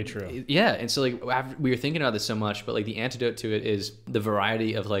totally true. Yeah. And so like we were thinking about this so much, but like the antidote to it is the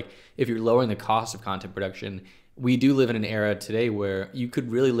variety of like, if you're lowering the cost of content production, we do live in an era today where you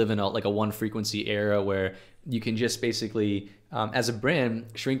could really live in a one frequency era where you can just basically, as a brand,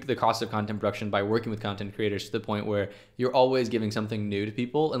 shrink the cost of content production by working with content creators to the point where you're always giving something new to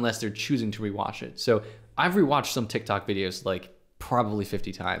people unless they're choosing to rewatch it. So I've rewatched some TikTok videos like probably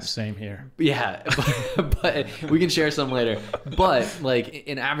 50 times. Same here. Yeah, but we can share some later. But like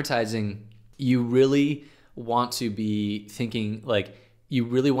in advertising, you really want to be thinking like, you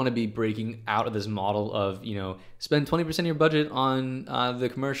really want to be breaking out of this model of, you know, spend 20% of your budget on the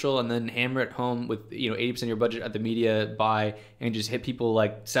commercial and then hammer it home with, you know, 80% of your budget at the media buy and just hit people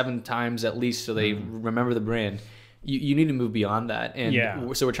like 7 times at least so they remember the brand. You need to move beyond that.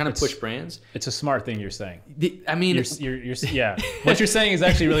 And so we're trying to push brands. It's a smart thing you're saying. You're yeah. What you're saying is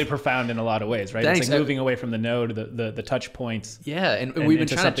actually really profound in a lot of ways, right? Thanks. It's like moving away from the node, the touch points. Yeah, and we've been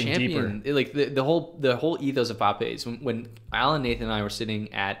trying to champion deeper. Like the whole ethos of Pape's. When Alan, Nathan, and I were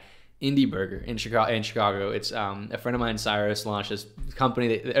sitting at Indie Burger in Chicago, it's a friend of mine, Cyrus, launched this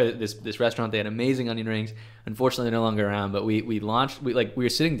company, this restaurant. They had amazing onion rings. Unfortunately, they're no longer around. But we were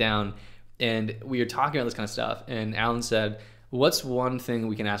sitting down and we were talking about this kind of stuff. And Alan said, "What's one thing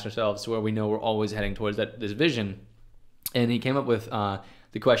we can ask ourselves to where we know we're always heading towards this vision?" And he came up with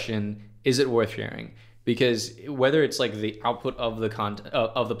the question: is it worth sharing? Because whether it's like the output of the content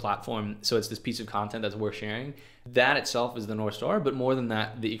of the platform, so it's this piece of content that's worth sharing, that itself is the North Star. But more than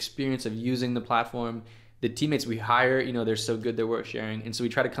that, the experience of using the platform, the teammates we hire, you know, they're so good, they're worth sharing. And so we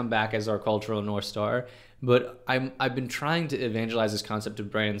try to come back as our cultural North Star. But I've been trying to evangelize this concept to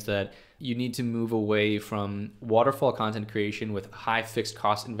brands that you need to move away from waterfall content creation with high fixed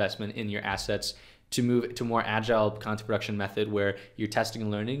cost investment in your assets to move to more agile content production method where you're testing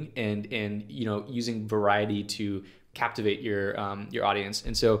and learning and you know, using variety to captivate your audience.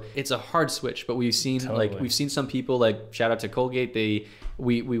 And so it's a hard switch, but we've seen some people, like shout out to Colgate,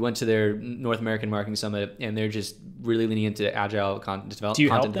 we went to their North American marketing summit and they're just really leaning into agile content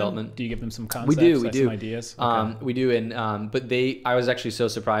development. Do you give them some concepts? We do. Some ideas? Okay. We do. And but I was actually so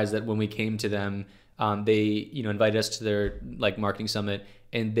surprised that when we came to them, they, you know, invited us to their like marketing summit,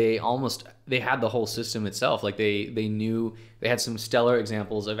 and they had the whole system itself. Like they knew, they had some stellar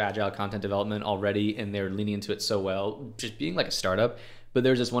examples of agile content development already, and they're leaning into it so well, just being like a startup. But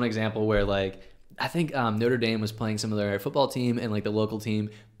there's this one example where like, I think Notre Dame was playing some of their football team, and like the local team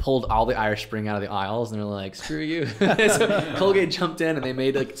pulled all the Irish Spring out of the aisles, and they're like, screw you. So Colgate jumped in and they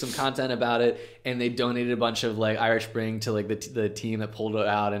made like some content about it, and they donated a bunch of like Irish Spring to like the team that pulled it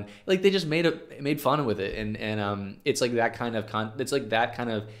out, and like they just made fun with it. And it's like that kind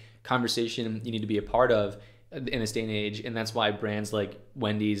of conversation you need to be a part of in this day and age. And that's why brands like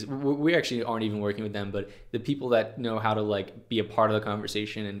Wendy's, we actually aren't even working with them, but the people that know how to like be a part of the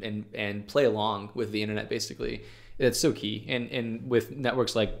conversation and play along with the internet, basically, it's so key. And with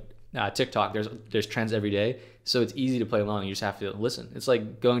networks like TikTok, there's trends every day, so it's easy to play along. You just have to listen. It's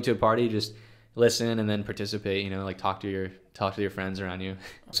like going to a party, just listen and then participate, you know, like talk to your friends around you.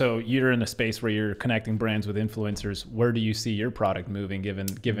 So you're in a space where you're connecting brands with influencers. Where do you see your product moving given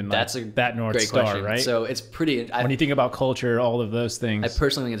that's like that North Star, question. Right? So it's pretty, when you think about culture, all of those things. I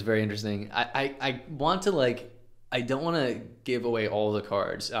personally think it's very interesting. I want to like, I don't want to give away all the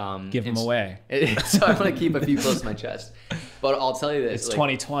cards. Give them away. So I want to keep a few close to my chest. But I'll tell you this. It's like,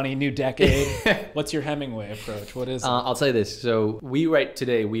 2020, new decade. What's your Hemingway approach? What is it? I'll tell you this. So we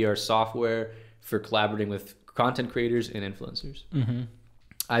are software for collaborating with content creators and influencers. Mm-hmm.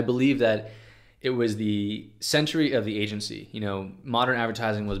 I believe that it was the century of the agency. You know, modern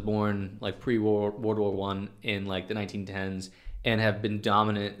advertising was born like pre-World War One in like the 1910s and have been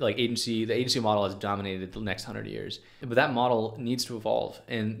dominant. Like the agency model has dominated the next 100 years. But that model needs to evolve.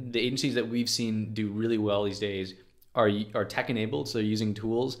 And the agencies that we've seen do really well these days are tech enabled, so they're using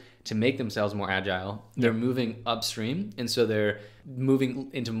tools to make themselves more agile. They're moving upstream, and so they're moving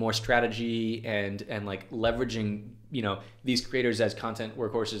into more strategy and like leveraging, you know, these creators as content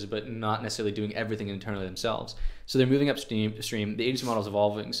workhorses, but not necessarily doing everything internally themselves. So they're moving upstream. The agency model is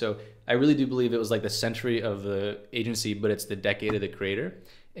evolving. So I really do believe it was like the century of the agency, but it's the decade of the creator.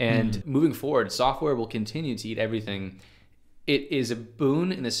 And moving forward, software will continue to eat everything. It is a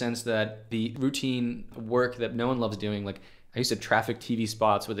boon in the sense that the routine work that no one loves doing, like I used to traffic TV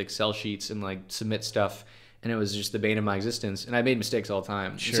spots with Excel sheets and like submit stuff, and it was just the bane of my existence. And I made mistakes all the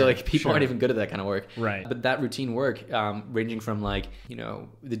time. Sure, so like people aren't even good at that kind of work. Right. But that routine work, ranging from like, you know,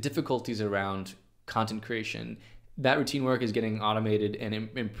 the difficulties around content creation, that routine work is getting automated and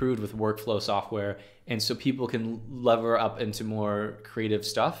improved with workflow software. And so people can lever up into more creative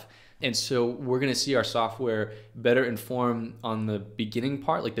stuff. And so we're going to see our software better inform on the beginning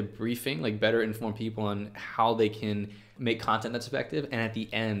part, like the briefing, like better inform people on how they can make content that's effective. And at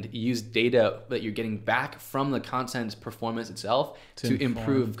the end, use data that you're getting back from the content's performance itself to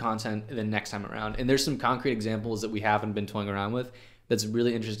improve content the next time around. And there's some concrete examples that we haven't been toying around with that's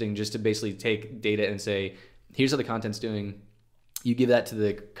really interesting, just to basically take data and say, here's how the content's doing. You give that to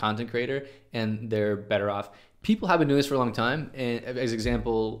the content creator and they're better off. People have been doing this for a long time. And as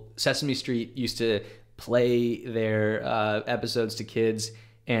example, Sesame Street used to play their episodes to kids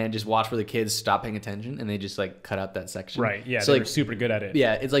and just watch where the kids stop paying attention, and they just like cut out that section. Right. Yeah. So they're like, super good at it.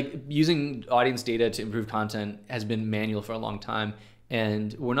 Yeah. It's like using audience data to improve content has been manual for a long time.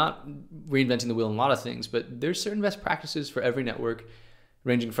 And we're not reinventing the wheel in a lot of things, but there's certain best practices for every network,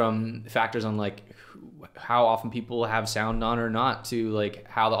 ranging from factors on like how often people have sound on or not, to like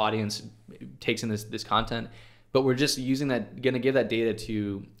how the audience takes in this content. But we're just using that, going to give that data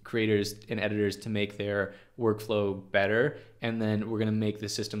to creators and editors to make their workflow better. And then we're going to make the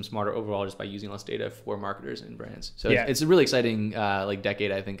system smarter overall just by using less data for marketers and brands. So it's a really exciting like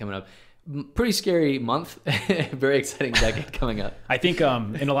decade, I think, coming up. Pretty scary month, very exciting decade coming up. I think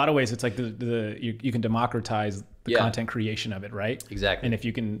in a lot of ways, it's like you can democratize the content creation of it, right? Exactly. And if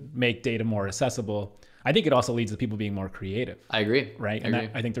you can make data more accessible, I think it also leads to people being more creative. I agree. Right.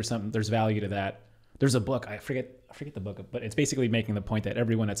 I think there's value to that. There's a book, I forget the book, but it's basically making the point that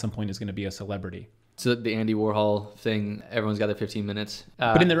everyone at some point is going to be a celebrity. So the Andy Warhol thing, everyone's got their 15 minutes.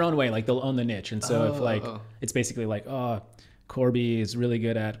 But in their own way, like they'll own the niche. And so it's basically like, Corby is really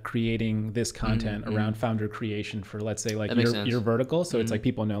good at creating this content around founder creation for, let's say, like your vertical. So it's like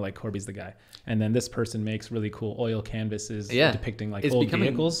people know like Corby's the guy. And then this person makes really cool oil canvases depicting like old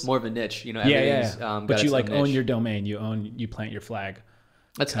vehicles. More of a niche, you know. But you like own your domain. You plant your flag.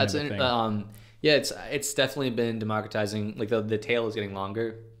 That's it's definitely been democratizing. Like the tail is getting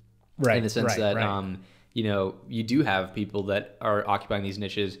longer, right? In the sense that you know, you do have people that are occupying these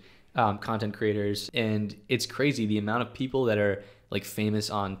niches, content creators, and it's crazy the amount of people that are like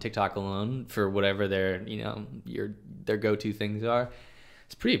famous on TikTok alone for whatever their, you know, their go-to things are.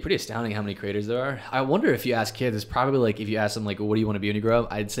 It's pretty astounding how many creators there are. I wonder if you ask kids, it's probably like if you ask them like, what do you want to be when you grow up?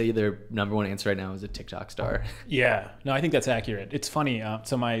 I'd say their number one answer right now is a TikTok star. Yeah, no, I think that's accurate. It's funny.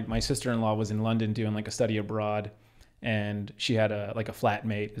 So my sister-in-law was in London doing like a study abroad, and she had a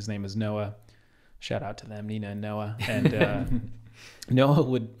flatmate. His name is Noah. Shout out to them, Nina and Noah. And Noah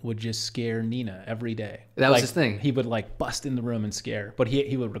would just scare Nina every day. That was his thing. He would like bust in the room and scare, but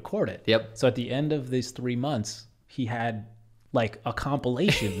he would record it. Yep. So at the end of these 3 months, he had like a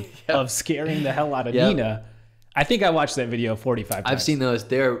compilation of scaring the hell out of Nina. I think I watched that video 45 times. I've seen those.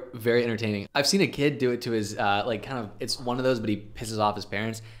 They're very entertaining. I've seen a kid do it to his, like kind of, it's one of those, but he pisses off his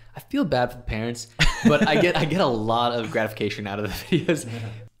parents. I feel bad for the parents, but I get a lot of gratification out of the videos.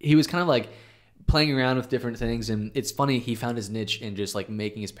 He was kind of like playing around with different things, and it's funny, he found his niche in just like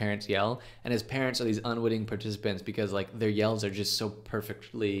making his parents yell, and his parents are these unwitting participants because like their yells are just so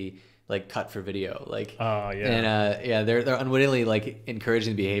perfectly like cut for video, like and they're unwittingly like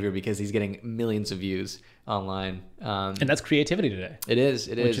encouraging the behavior because he's getting millions of views online, and that's creativity today. It is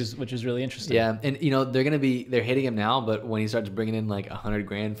which is really interesting. And you know, they're hating him now, but when he starts bringing in like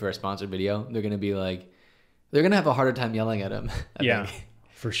 $100,000 for a sponsored video, they're gonna have a harder time yelling at him. I think.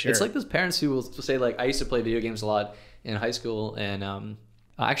 For sure. It's like those parents who will say like, I used to play video games a lot in high school, and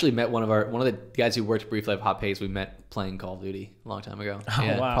I actually met one of the guys who worked briefly at Hot Pace. We met playing Call of Duty a long time ago. Oh,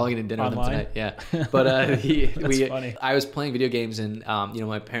 wow. Probably getting dinner Online? with him tonight. Yeah. But funny. I was playing video games, and you know,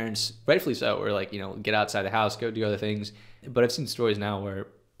 my parents, rightfully so, were like, you know, get outside the house, go do other things. But I've seen stories now where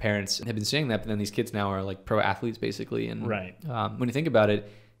parents have been saying that, but then these kids now are like pro athletes basically. And Right. When you think about it,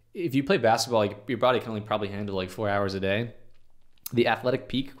 if you play basketball, your body can only probably handle like 4 hours a day. The athletic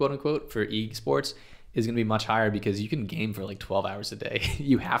peak, quote unquote, for esports is going to be much higher because you can game for like 12 hours a day.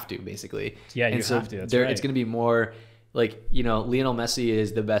 You have to, basically. Yeah, you have to. That's right. It's going to be more like, Lionel Messi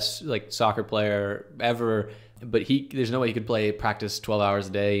is the best like soccer player ever, but there's no way he could practice 12 hours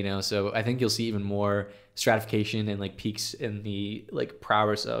a day, So I think you'll see even more stratification and like peaks in the like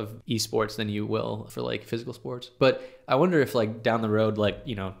prowess of esports than you will for like physical sports. But I wonder if like down the road, like,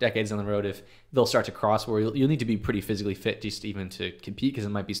 decades down the road, if they'll start to cross where you'll need to be pretty physically fit just even to compete, because it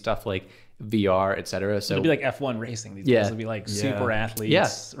might be stuff like VR, etc. So it'll be like F1 racing. These guys will be like super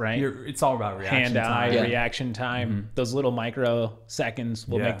athletes, right? It's all about reaction Hand-eye time. reaction time. Those little microseconds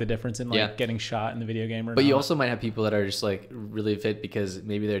will make the difference in like getting shot in the video game or But you also might have people that are just like really fit because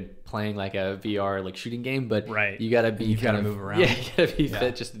maybe they're playing like a VR like shooting game, but you gotta be move around. Yeah, you gotta be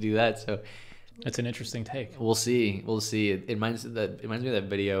fit just to do that. So it's an interesting take. We'll see. It reminds me of that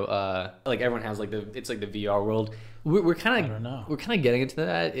video. Like everyone has like it's like the VR world. We're kind of getting into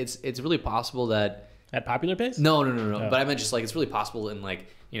that. It's really possible that at Popular Pace. No. Oh. But I meant just like it's really possible in like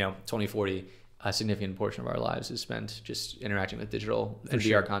 2040, a significant portion of our lives is spent just interacting with digital and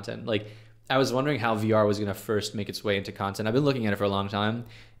VR content. Like I was wondering how VR was going to first make its way into content. I've been looking at it for a long time,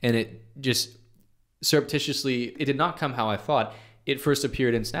 and it just surreptitiously, it did not come how I thought. It first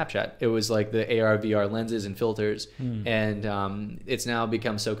appeared in Snapchat. It was like the AR, VR lenses and filters. And it's now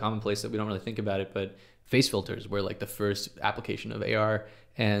become so commonplace that we don't really think about it, but face filters were like the first application of AR.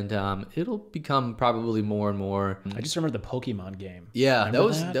 And it'll become probably more and more. I just remember the Pokemon game. Yeah, that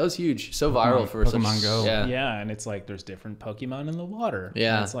was huge. So viral for Pokemon Go. Yeah, and it's like there's different Pokemon in the water.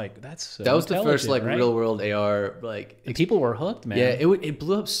 Yeah, and it's like that was the first like real world AR like. And people were hooked, man. Yeah, it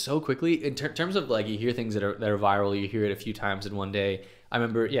blew up so quickly in terms of like you hear things that are viral. You hear it a few times in one day. I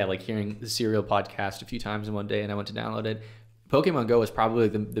remember like hearing the Serial podcast a few times in one day, and I went to download it. Pokemon Go was probably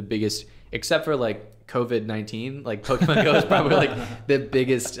the biggest, except for like COVID-19, like Pokemon Go is probably like the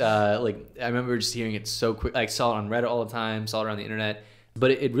biggest, like I remember just hearing it so quick. I saw it on Reddit all the time, saw it around the internet,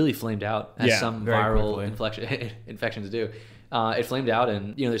 but it really flamed out as some viral infections do. It flamed out,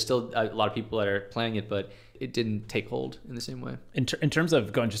 and there's still a lot of people that are playing it, but it didn't take hold in the same way. In terms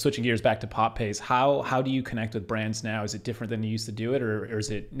of switching gears back to Pop Pace, how do you connect with brands now? Is it different than you used to do it, or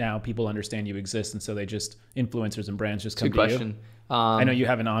is it now people understand you exist and so they just influencers and brands just come to you? Good question. I know you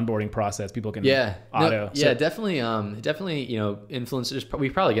have an onboarding process. People can definitely. Definitely. Influencers. We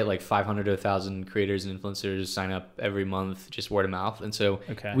probably get like 500 to 1,000 creators and influencers sign up every month, just word of mouth. And so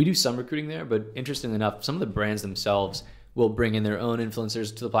we do some recruiting there. But interestingly enough, some of the brands themselves will bring in their own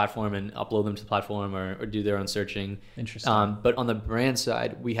influencers to the platform and upload them to the platform or do their own searching. Interesting. But on the brand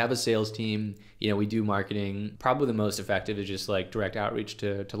side, we have a sales team. We do marketing. Probably the most effective is just like direct outreach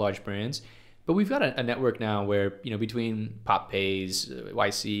to large brands. But we've got a network now where, between Pop Pays,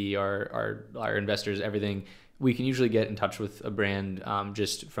 YC, our investors, everything, we can usually get in touch with a brand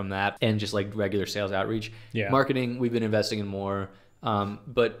just from that and just like regular sales outreach. Marketing, we've been investing in more.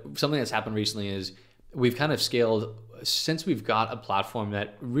 But something that's happened recently is we've kind of scaled since we've got a platform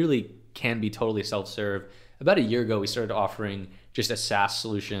that really can be totally self-serve. About a year ago, we started offering just a SaaS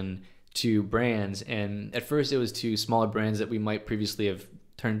solution to brands. And at first it was to smaller brands that we might previously have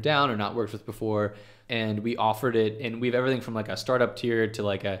turned down or not worked with before. And we offered it, and we have everything from like a startup tier to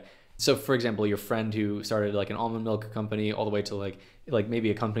like so for example, your friend who started like an almond milk company all the way to like maybe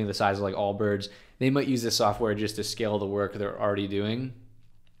a company the size of like Allbirds, they might use this software just to scale the work they're already doing.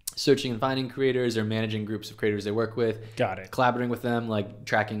 Searching and finding creators or managing groups of creators they work with. Got it. Collaborating with them, like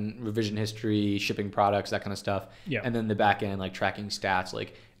tracking revision history, shipping products, that kind of stuff. Yeah. And then the back end, like tracking stats,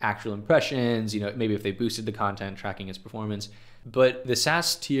 like actual impressions, maybe if they boosted the content, tracking its performance. But the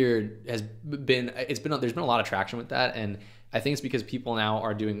SaaS tier there's been a lot of traction with that. And I think it's because people now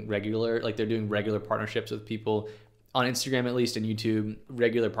are doing they're doing regular partnerships with people. On Instagram, at least, and YouTube,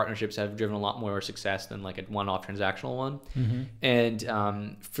 regular partnerships have driven a lot more success than like a one-off transactional one. Mm-hmm.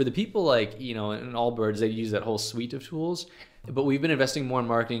 And for the people like, in Allbirds, they use that whole suite of tools. But we've been investing more in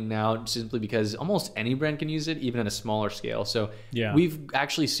marketing now simply because almost any brand can use it, even at a smaller scale. So we've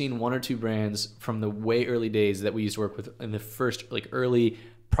actually seen one or two brands from the way early days that we used to work with in the first like early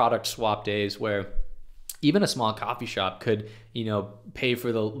product swap days where even a small coffee shop could, pay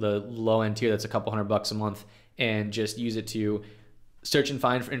for the low end tier that's a couple $100 a month and just use it to search and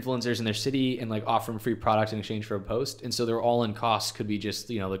find for influencers in their city and like offer them free product in exchange for a post. And so their all-in costs could be just,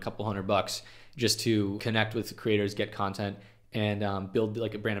 a couple $100 just to connect with creators, get content, and build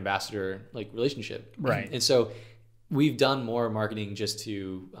like a brand ambassador like relationship. Right. And so We've done more marketing just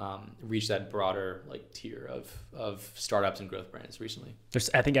to reach that broader like tier of startups and growth brands recently.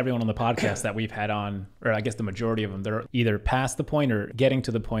 I think everyone on the podcast that we've had on, or I guess the majority of them, they're either past the point or getting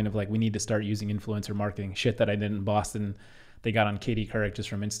to the point of like, we need to start using influencer marketing. Shit that I did in Boston, they got on Katie Couric just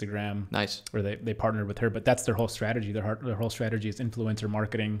from Instagram. Nice. Or they partnered with her, but that's their whole strategy. Their whole strategy is influencer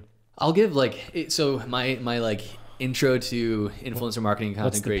marketing. I'll give so my like intro to influencer marketing and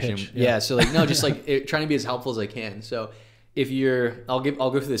content creation. Yeah. So like, no, just like trying to be as helpful as I can. So if I'll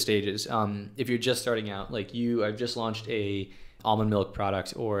go through the stages. If you're just starting out, like I've just launched a almond milk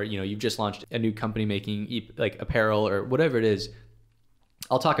product, or, you've just launched a new company making like apparel or whatever it is.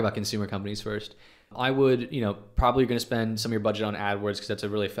 I'll talk about consumer companies first. I would, probably going to spend some of your budget on AdWords because that's a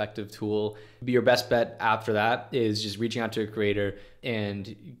really effective tool. But your best bet after that is just reaching out to a creator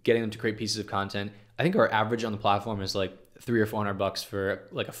and getting them to create pieces of content. I think our average on the platform is like $300 or $400 for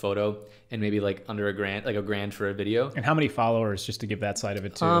like a photo, and maybe like under $1,000 for a video. And how many followers, just to give that side of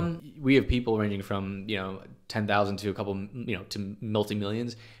it too? We have people ranging from 10,000 to a couple to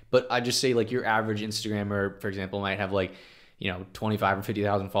multi-millions. But I just say like your average Instagrammer, for example, might have like 25 or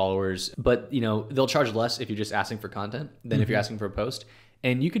 50,000 followers, but they'll charge less if you're just asking for content than if you're asking for a post.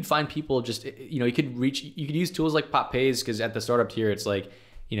 And you could find people just you could use tools like Pop Pays, because at the startup tier it's like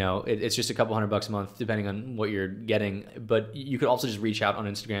it's just a couple $100 a month depending on what you're getting. But you could also just reach out on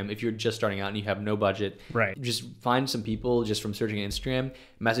Instagram if you're just starting out and you have no budget. Right. Just find some people just from searching Instagram,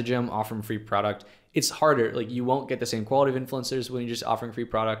 message them, offer them free product. It's harder. Like, you won't get the same quality of influencers when you're just offering free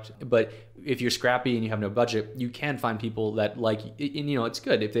product. But if you're scrappy and you have no budget, you can find people that like, and it's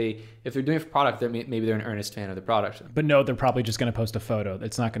good if they're doing it for product. Maybe they're an earnest fan of the product. But no, they're probably just going to post a photo.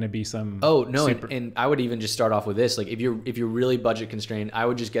 It's not going to be some. Oh no, and I would even just start off with this. Like, if you're really budget constrained, I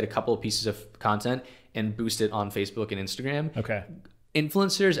would just get a couple of pieces of content and boost it on Facebook and Instagram. Okay.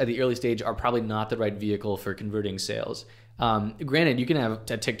 Influencers at the early stage are probably not the right vehicle for converting sales. Granted, you can have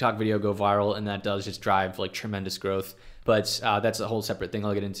a TikTok video go viral, and that does just drive like tremendous growth, but that's a whole separate thing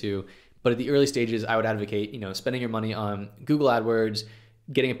I'll get into. But at the early stages, I would advocate, spending your money on Google AdWords,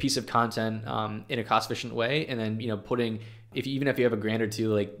 getting a piece of content in a cost-efficient way, and then putting, even if you have $1,000 or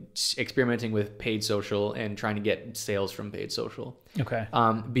 $2,000, like experimenting with paid social and trying to get sales from paid social. Okay.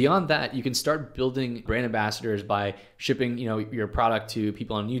 Beyond that, you can start building brand ambassadors by shipping your product to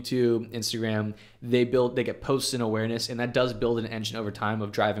people on YouTube, Instagram. They get posts and awareness, and that does build an engine over time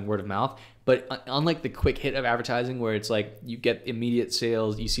of driving word of mouth. But unlike the quick hit of advertising where it's like you get immediate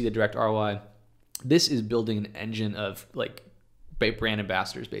sales, you see the direct ROI, this is building an engine of like brand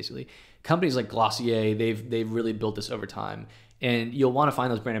ambassadors. Basically, companies like Glossier, they've really built this over time, and you'll want to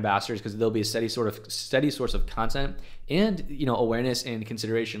find those brand ambassadors because they'll be a steady source of content and awareness and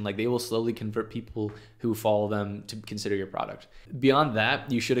consideration. Like, they will slowly convert people who follow them to consider your product. Beyond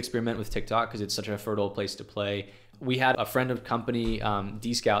that, you should experiment with TikTok because it's such a fertile place to play. We had a friend of company,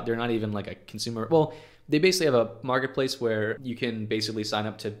 D-Scout. They're not even like a consumer. Well, they basically have a marketplace where you can basically sign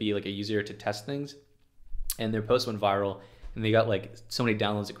up to be like a user to test things, and their post went viral. And they got like so many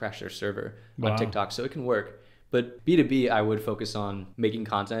downloads it crashed their server on TikTok. So it can work. But B2B, I would focus on making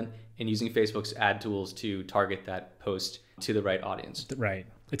content and using Facebook's ad tools to target that post to the right audience. Right.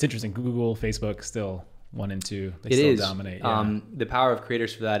 It's interesting. Google, Facebook, still 1 and 2. They still dominate. Yeah. The power of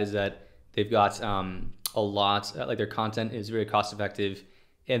creators for that is that they've got a lot, like their content is very cost effective.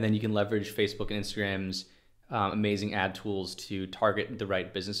 And then you can leverage Facebook and Instagram's amazing ad tools to target the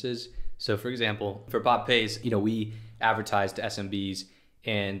right businesses. So for example, for Pop Pays, we advertise to SMBs,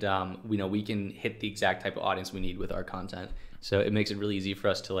 and we can hit the exact type of audience we need with our content. So it makes it really easy for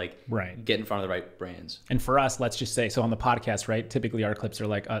us to get in front of the right brands. And for us, let's just say, so on the podcast, right? Typically our clips are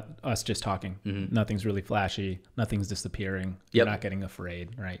like us just talking. Mm-hmm. Nothing's really flashy. Nothing's disappearing. You're not getting afraid,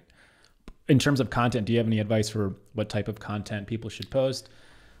 right? In terms of content, do you have any advice for what type of content people should post?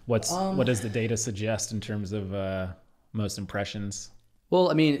 What does the data suggest in terms of most impressions? Well,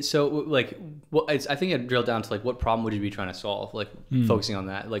 I mean, so I think I'd drill down to what problem would you be trying to solve? Focusing on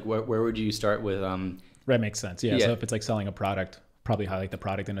that, where would you start with? That makes sense. Yeah. So if it's selling a product, probably highlight the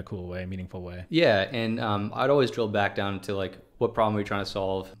product in a cool way, meaningful way. Yeah, and I'd always drill back down to what problem are you trying to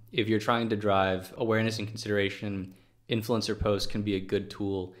solve? If you're trying to drive awareness and consideration, influencer posts can be a good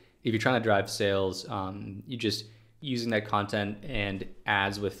tool. If you're trying to drive sales, you just using that content and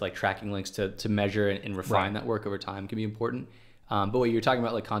ads with tracking links to measure and refine that work over time can be important. But what you're talking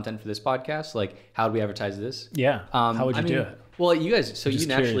about, content for this podcast, how do we advertise this? Yeah. How would you do it? Well, you guys, so you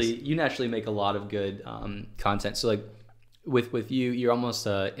naturally make a lot of good content. So with you, you're almost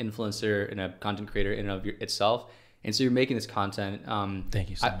an influencer and a content creator in and of itself. And so you're making this content. Thank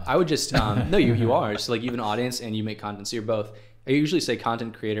you so much. I would just, no, you are. So you have an audience and you make content. So you're both. I usually say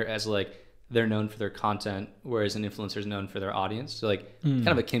content creator as they're known for their content, whereas an influencer is known for their audience. So like kind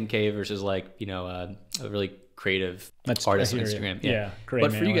of a Kim K versus like, you know, a really creative artist on Instagram. Yeah.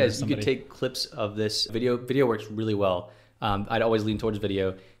 But for you guys, you could take clips of this video. Video works really well. I'd always lean towards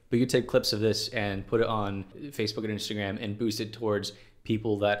video, but you could take clips of this and put it on Facebook and Instagram and boost it towards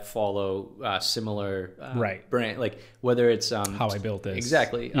people that follow similar brand, like whether it's How I Built This.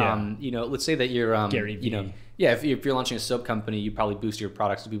 Exactly. Yeah. You know, let's say that you're Gary V. you know, yeah, if you're launching a soap company, you probably boost your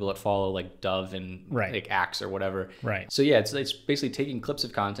products to people that follow like Dove and like Axe or whatever. Right. So yeah, it's basically taking clips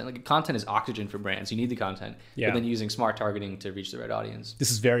of content. Like content is oxygen for brands. You need the content, but then using smart targeting to reach the right audience.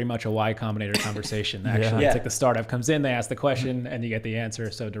 This is very much a Y Combinator conversation. Actually, it's like the startup comes in, they ask the question, and you get the answer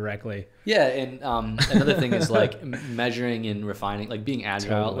so directly. Yeah, and another thing is like measuring and refining, like being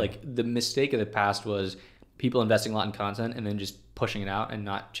agile. Totally. Like the mistake of the past was people investing a lot in content and then just pushing it out and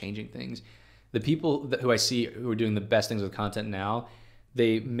not changing things. The people who I see who are doing the best things with content now,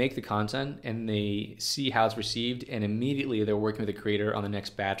 they make the content and they see how it's received, and immediately they're working with the creator on the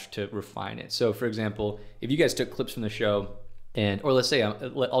next batch to refine it. So for example, if you guys took clips from the show, or let's say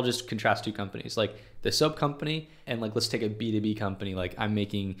I'll just contrast two companies, like the soap company and like let's take a B2B company, like I'm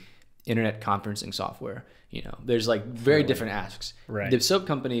making internet conferencing software. You know, there's like very different asks. Right. The soap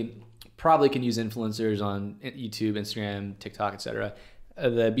company probably can use influencers on YouTube, Instagram, TikTok, etc.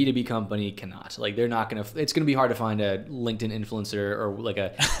 The B2B company cannot. Like they're not gonna. It's gonna be hard to find a LinkedIn influencer or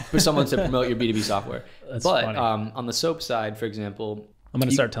like for someone to promote your B2B software. That's but funny. On the soap side, for example, I'm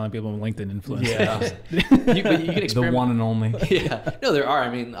gonna start telling people I'm a LinkedIn influencer. Yeah, but you can experiment. The one and only. Yeah, no, there are. I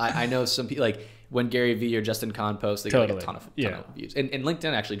mean, I know some people like when Gary Vee or Justin Kahn post, they get like a ton of views. And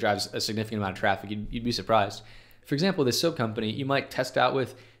LinkedIn actually drives a significant amount of traffic. You'd be surprised. For example, this soap company, you might test out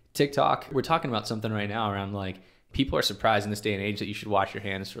with TikTok. We're talking about something right now around like people are surprised in this day and age that you should wash your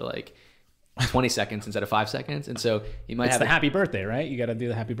hands for like 20 seconds instead of 5 seconds. And so you might It's have the happy birthday, right? You got to do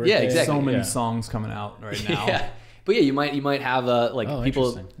the happy birthday. Yeah, exactly. So many songs coming out right now. Yeah. But yeah, you might have people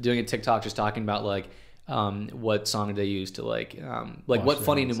interesting. doing a TikTok just talking about like what song do they use to like what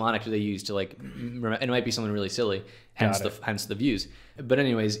funny mnemonic do they use to like it might be something really silly, hence the views. But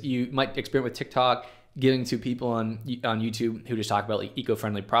anyways, you might experiment with TikTok, giving to people on YouTube who just talk about like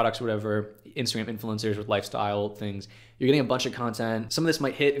eco-friendly products or whatever, Instagram influencers with lifestyle things. You're getting a bunch of content. Some of this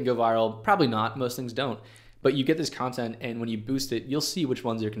might hit and go viral, probably not. Most things don't. But you get this content, and when you boost it, you'll see which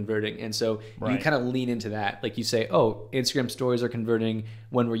ones are converting. And so you kind of lean into that. Like you say, oh, Instagram stories are converting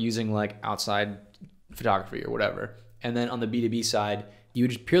when we're using like outside photography or whatever. And then on the B2B side, you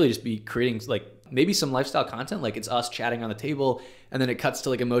would just purely be creating like maybe some lifestyle content, like it's us chatting on the table, and then it cuts to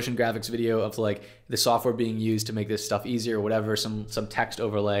like a motion graphics video of like the software being used to make this stuff easier or whatever, some text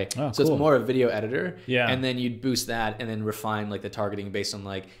overlay. Oh, so cool. it's more a video editor. Yeah. And then you'd boost that and then refine like the targeting based on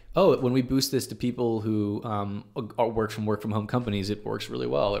like, oh, when we boost this to people who work from home companies, it works really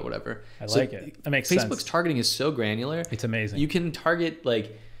well or whatever. I like it. That makes sense. Facebook's targeting is so granular. It's amazing. You can target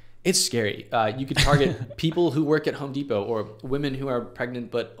like, it's scary. You could target people who work at Home Depot or women who are pregnant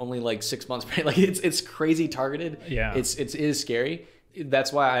but only like 6 months pregnant. Like it's crazy targeted. Yeah. It is scary.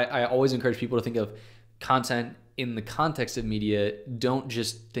 That's why I always encourage people to think of content in the context of media. Don't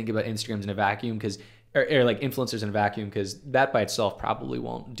just think about Instagrams in a vacuum or like influencers in a vacuum, because that by itself probably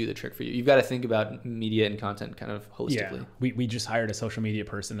won't do the trick for you. You've got to think about media and content kind of holistically. Yeah. We just hired a social media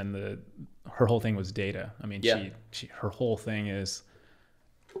person, and her whole thing was data. I mean, her whole thing is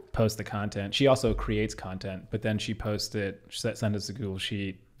post the content. She also creates content, but then she posts it, send us a Google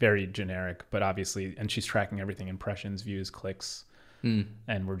Sheet, very generic, but obviously, and she's tracking everything: impressions, views, clicks.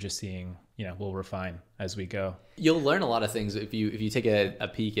 And we're just seeing, we'll refine as we go. You'll learn a lot of things if you take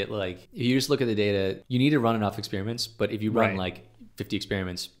a peek at like, if you just look at the data. You need to run enough experiments, but if you run like 50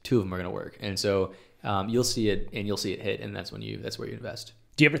 experiments, 2 of them are going to work. And so you'll see it hit, and that's where you invest.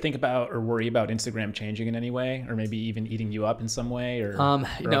 Do you ever think about or worry about Instagram changing in any way, or maybe even eating you up in some way, or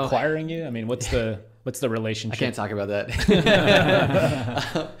acquiring you? I mean, what's the relationship? I can't talk about that.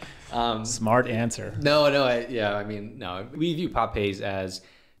 Smart answer. No. We view PopPays as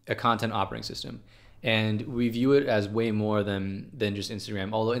a content operating system, and we view it as way more than just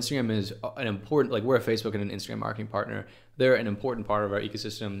Instagram. Although Instagram is an important, like we're a Facebook and an Instagram marketing partner, they're an important part of our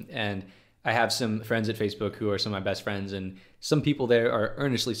ecosystem. And I have some friends at Facebook who are some of my best friends, and some people there are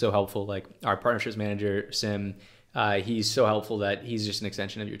earnestly so helpful. Like our partnerships manager, Sim, he's so helpful that he's just an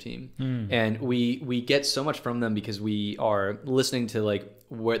extension of your team. And we get so much from them because we are listening to like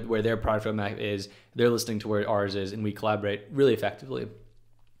where their product roadmap is, they're listening to where ours is, and we collaborate really effectively.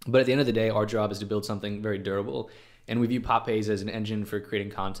 But at the end of the day, our job is to build something very durable. And we view PopPays as an engine for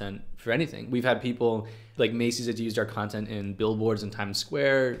creating content for anything. We've had people like Macy's that's used our content in billboards in Times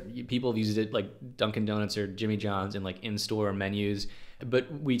Square. People have used it like Dunkin' Donuts or Jimmy John's in like in-store menus.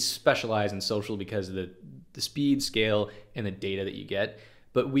 but we specialize in social because of the speed, scale, and the data that you get.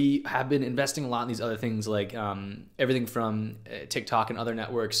 But we have been investing a lot in these other things, like everything from TikTok and other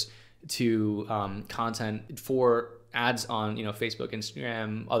networks to content for ads on, you know, Facebook,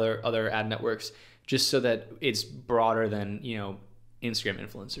 Instagram, other ad networks, just so that it's broader than, you know, Instagram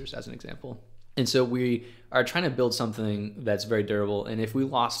influencers as an example. And so we are trying to build something that's very durable. And if we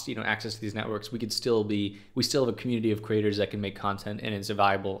lost, you know, access to these networks, we still have a community of creators that can make content, and it's a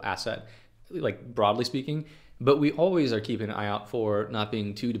valuable asset, like broadly speaking. But we always are keeping an eye out for not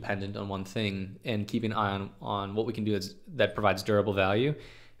being too dependent on one thing, and keeping an eye on what we can do that provides durable value.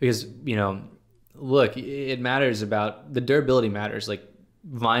 Because, you know, look, it matters about the durability matters. Like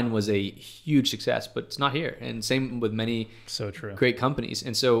Vine was a huge success, but it's not here. And same with many great companies.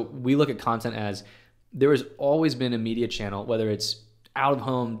 And so we look at content as there has always been a media channel, whether it's out of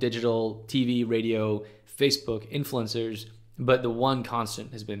home, digital, TV, radio, Facebook, influencers, but the one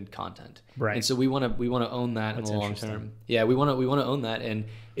constant has been content. Right. And so we want to own that in the long term. Yeah, we want to own that, and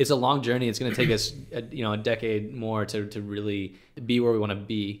it's a long journey. It's going to take us a decade more to really be where we want to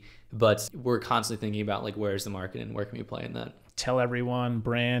be. But we're constantly thinking about like, where's the market and where can we play in that. Tell everyone,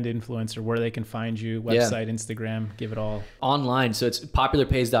 brand, influencer, where they can find you, website, Instagram, give it all. Online, so it's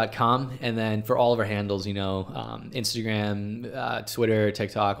popularpays.com, and then for all of our handles, you know, Instagram, Twitter,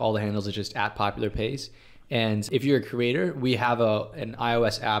 TikTok, all the handles are just @popularpays. And if you're a creator, we have an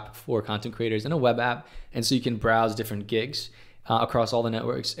iOS app for content creators and a web app, and so you can browse different gigs across all the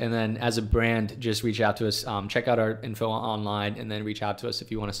networks. And then as a brand, just reach out to us, check out our info online, and then reach out to us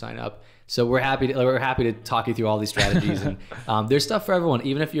if you want to sign up. So we're happy to talk you through all these strategies. And there's stuff for everyone.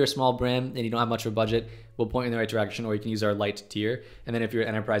 Even if you're a small brand and you don't have much of a budget, we'll point you in the right direction, or you can use our light tier. And then if you're an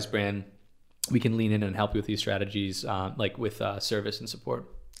enterprise brand, we can lean in and help you with these strategies, like with service and support.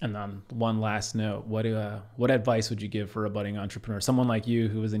 And on one last note, what advice would you give for a budding entrepreneur? Someone like you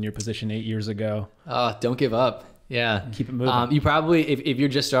who was in your position 8 years ago. Don't give up. Yeah. Keep it moving. You probably, if you're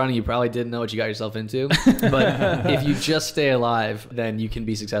just starting, you probably didn't know what you got yourself into. But if you just stay alive, then you can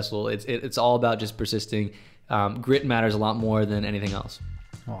be successful. It's all about just persisting. Grit matters a lot more than anything else.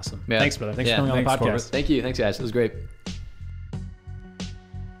 Awesome. Yeah. Thanks, brother. Thanks for coming on the podcast. Corbett. Thank you. Thanks, guys. It was great.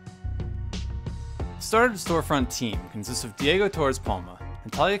 The Startup Storefront team consists of Diego Torres-Palma,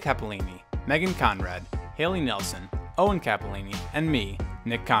 Natalia Capolini, Megan Conrad, Haley Nelson, Owen Capolini, and me,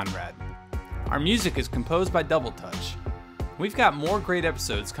 Nick Conrad. Our music is composed by Double Touch. We've got more great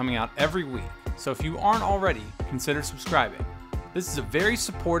episodes coming out every week, so if you aren't already, consider subscribing. This is a very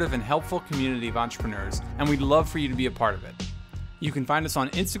supportive and helpful community of entrepreneurs, and we'd love for you to be a part of it. You can find us on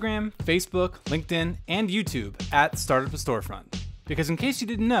Instagram, Facebook, LinkedIn, and YouTube at Startup Storefront. Because in case you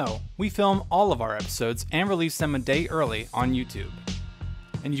didn't know, we film all of our episodes and release them a day early on YouTube.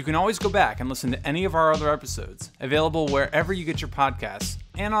 And you can always go back and listen to any of our other episodes, available wherever you get your podcasts,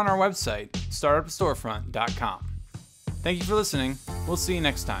 and on our website, startupstorefront.com. Thank you for listening. We'll see you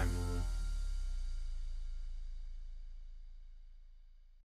next time.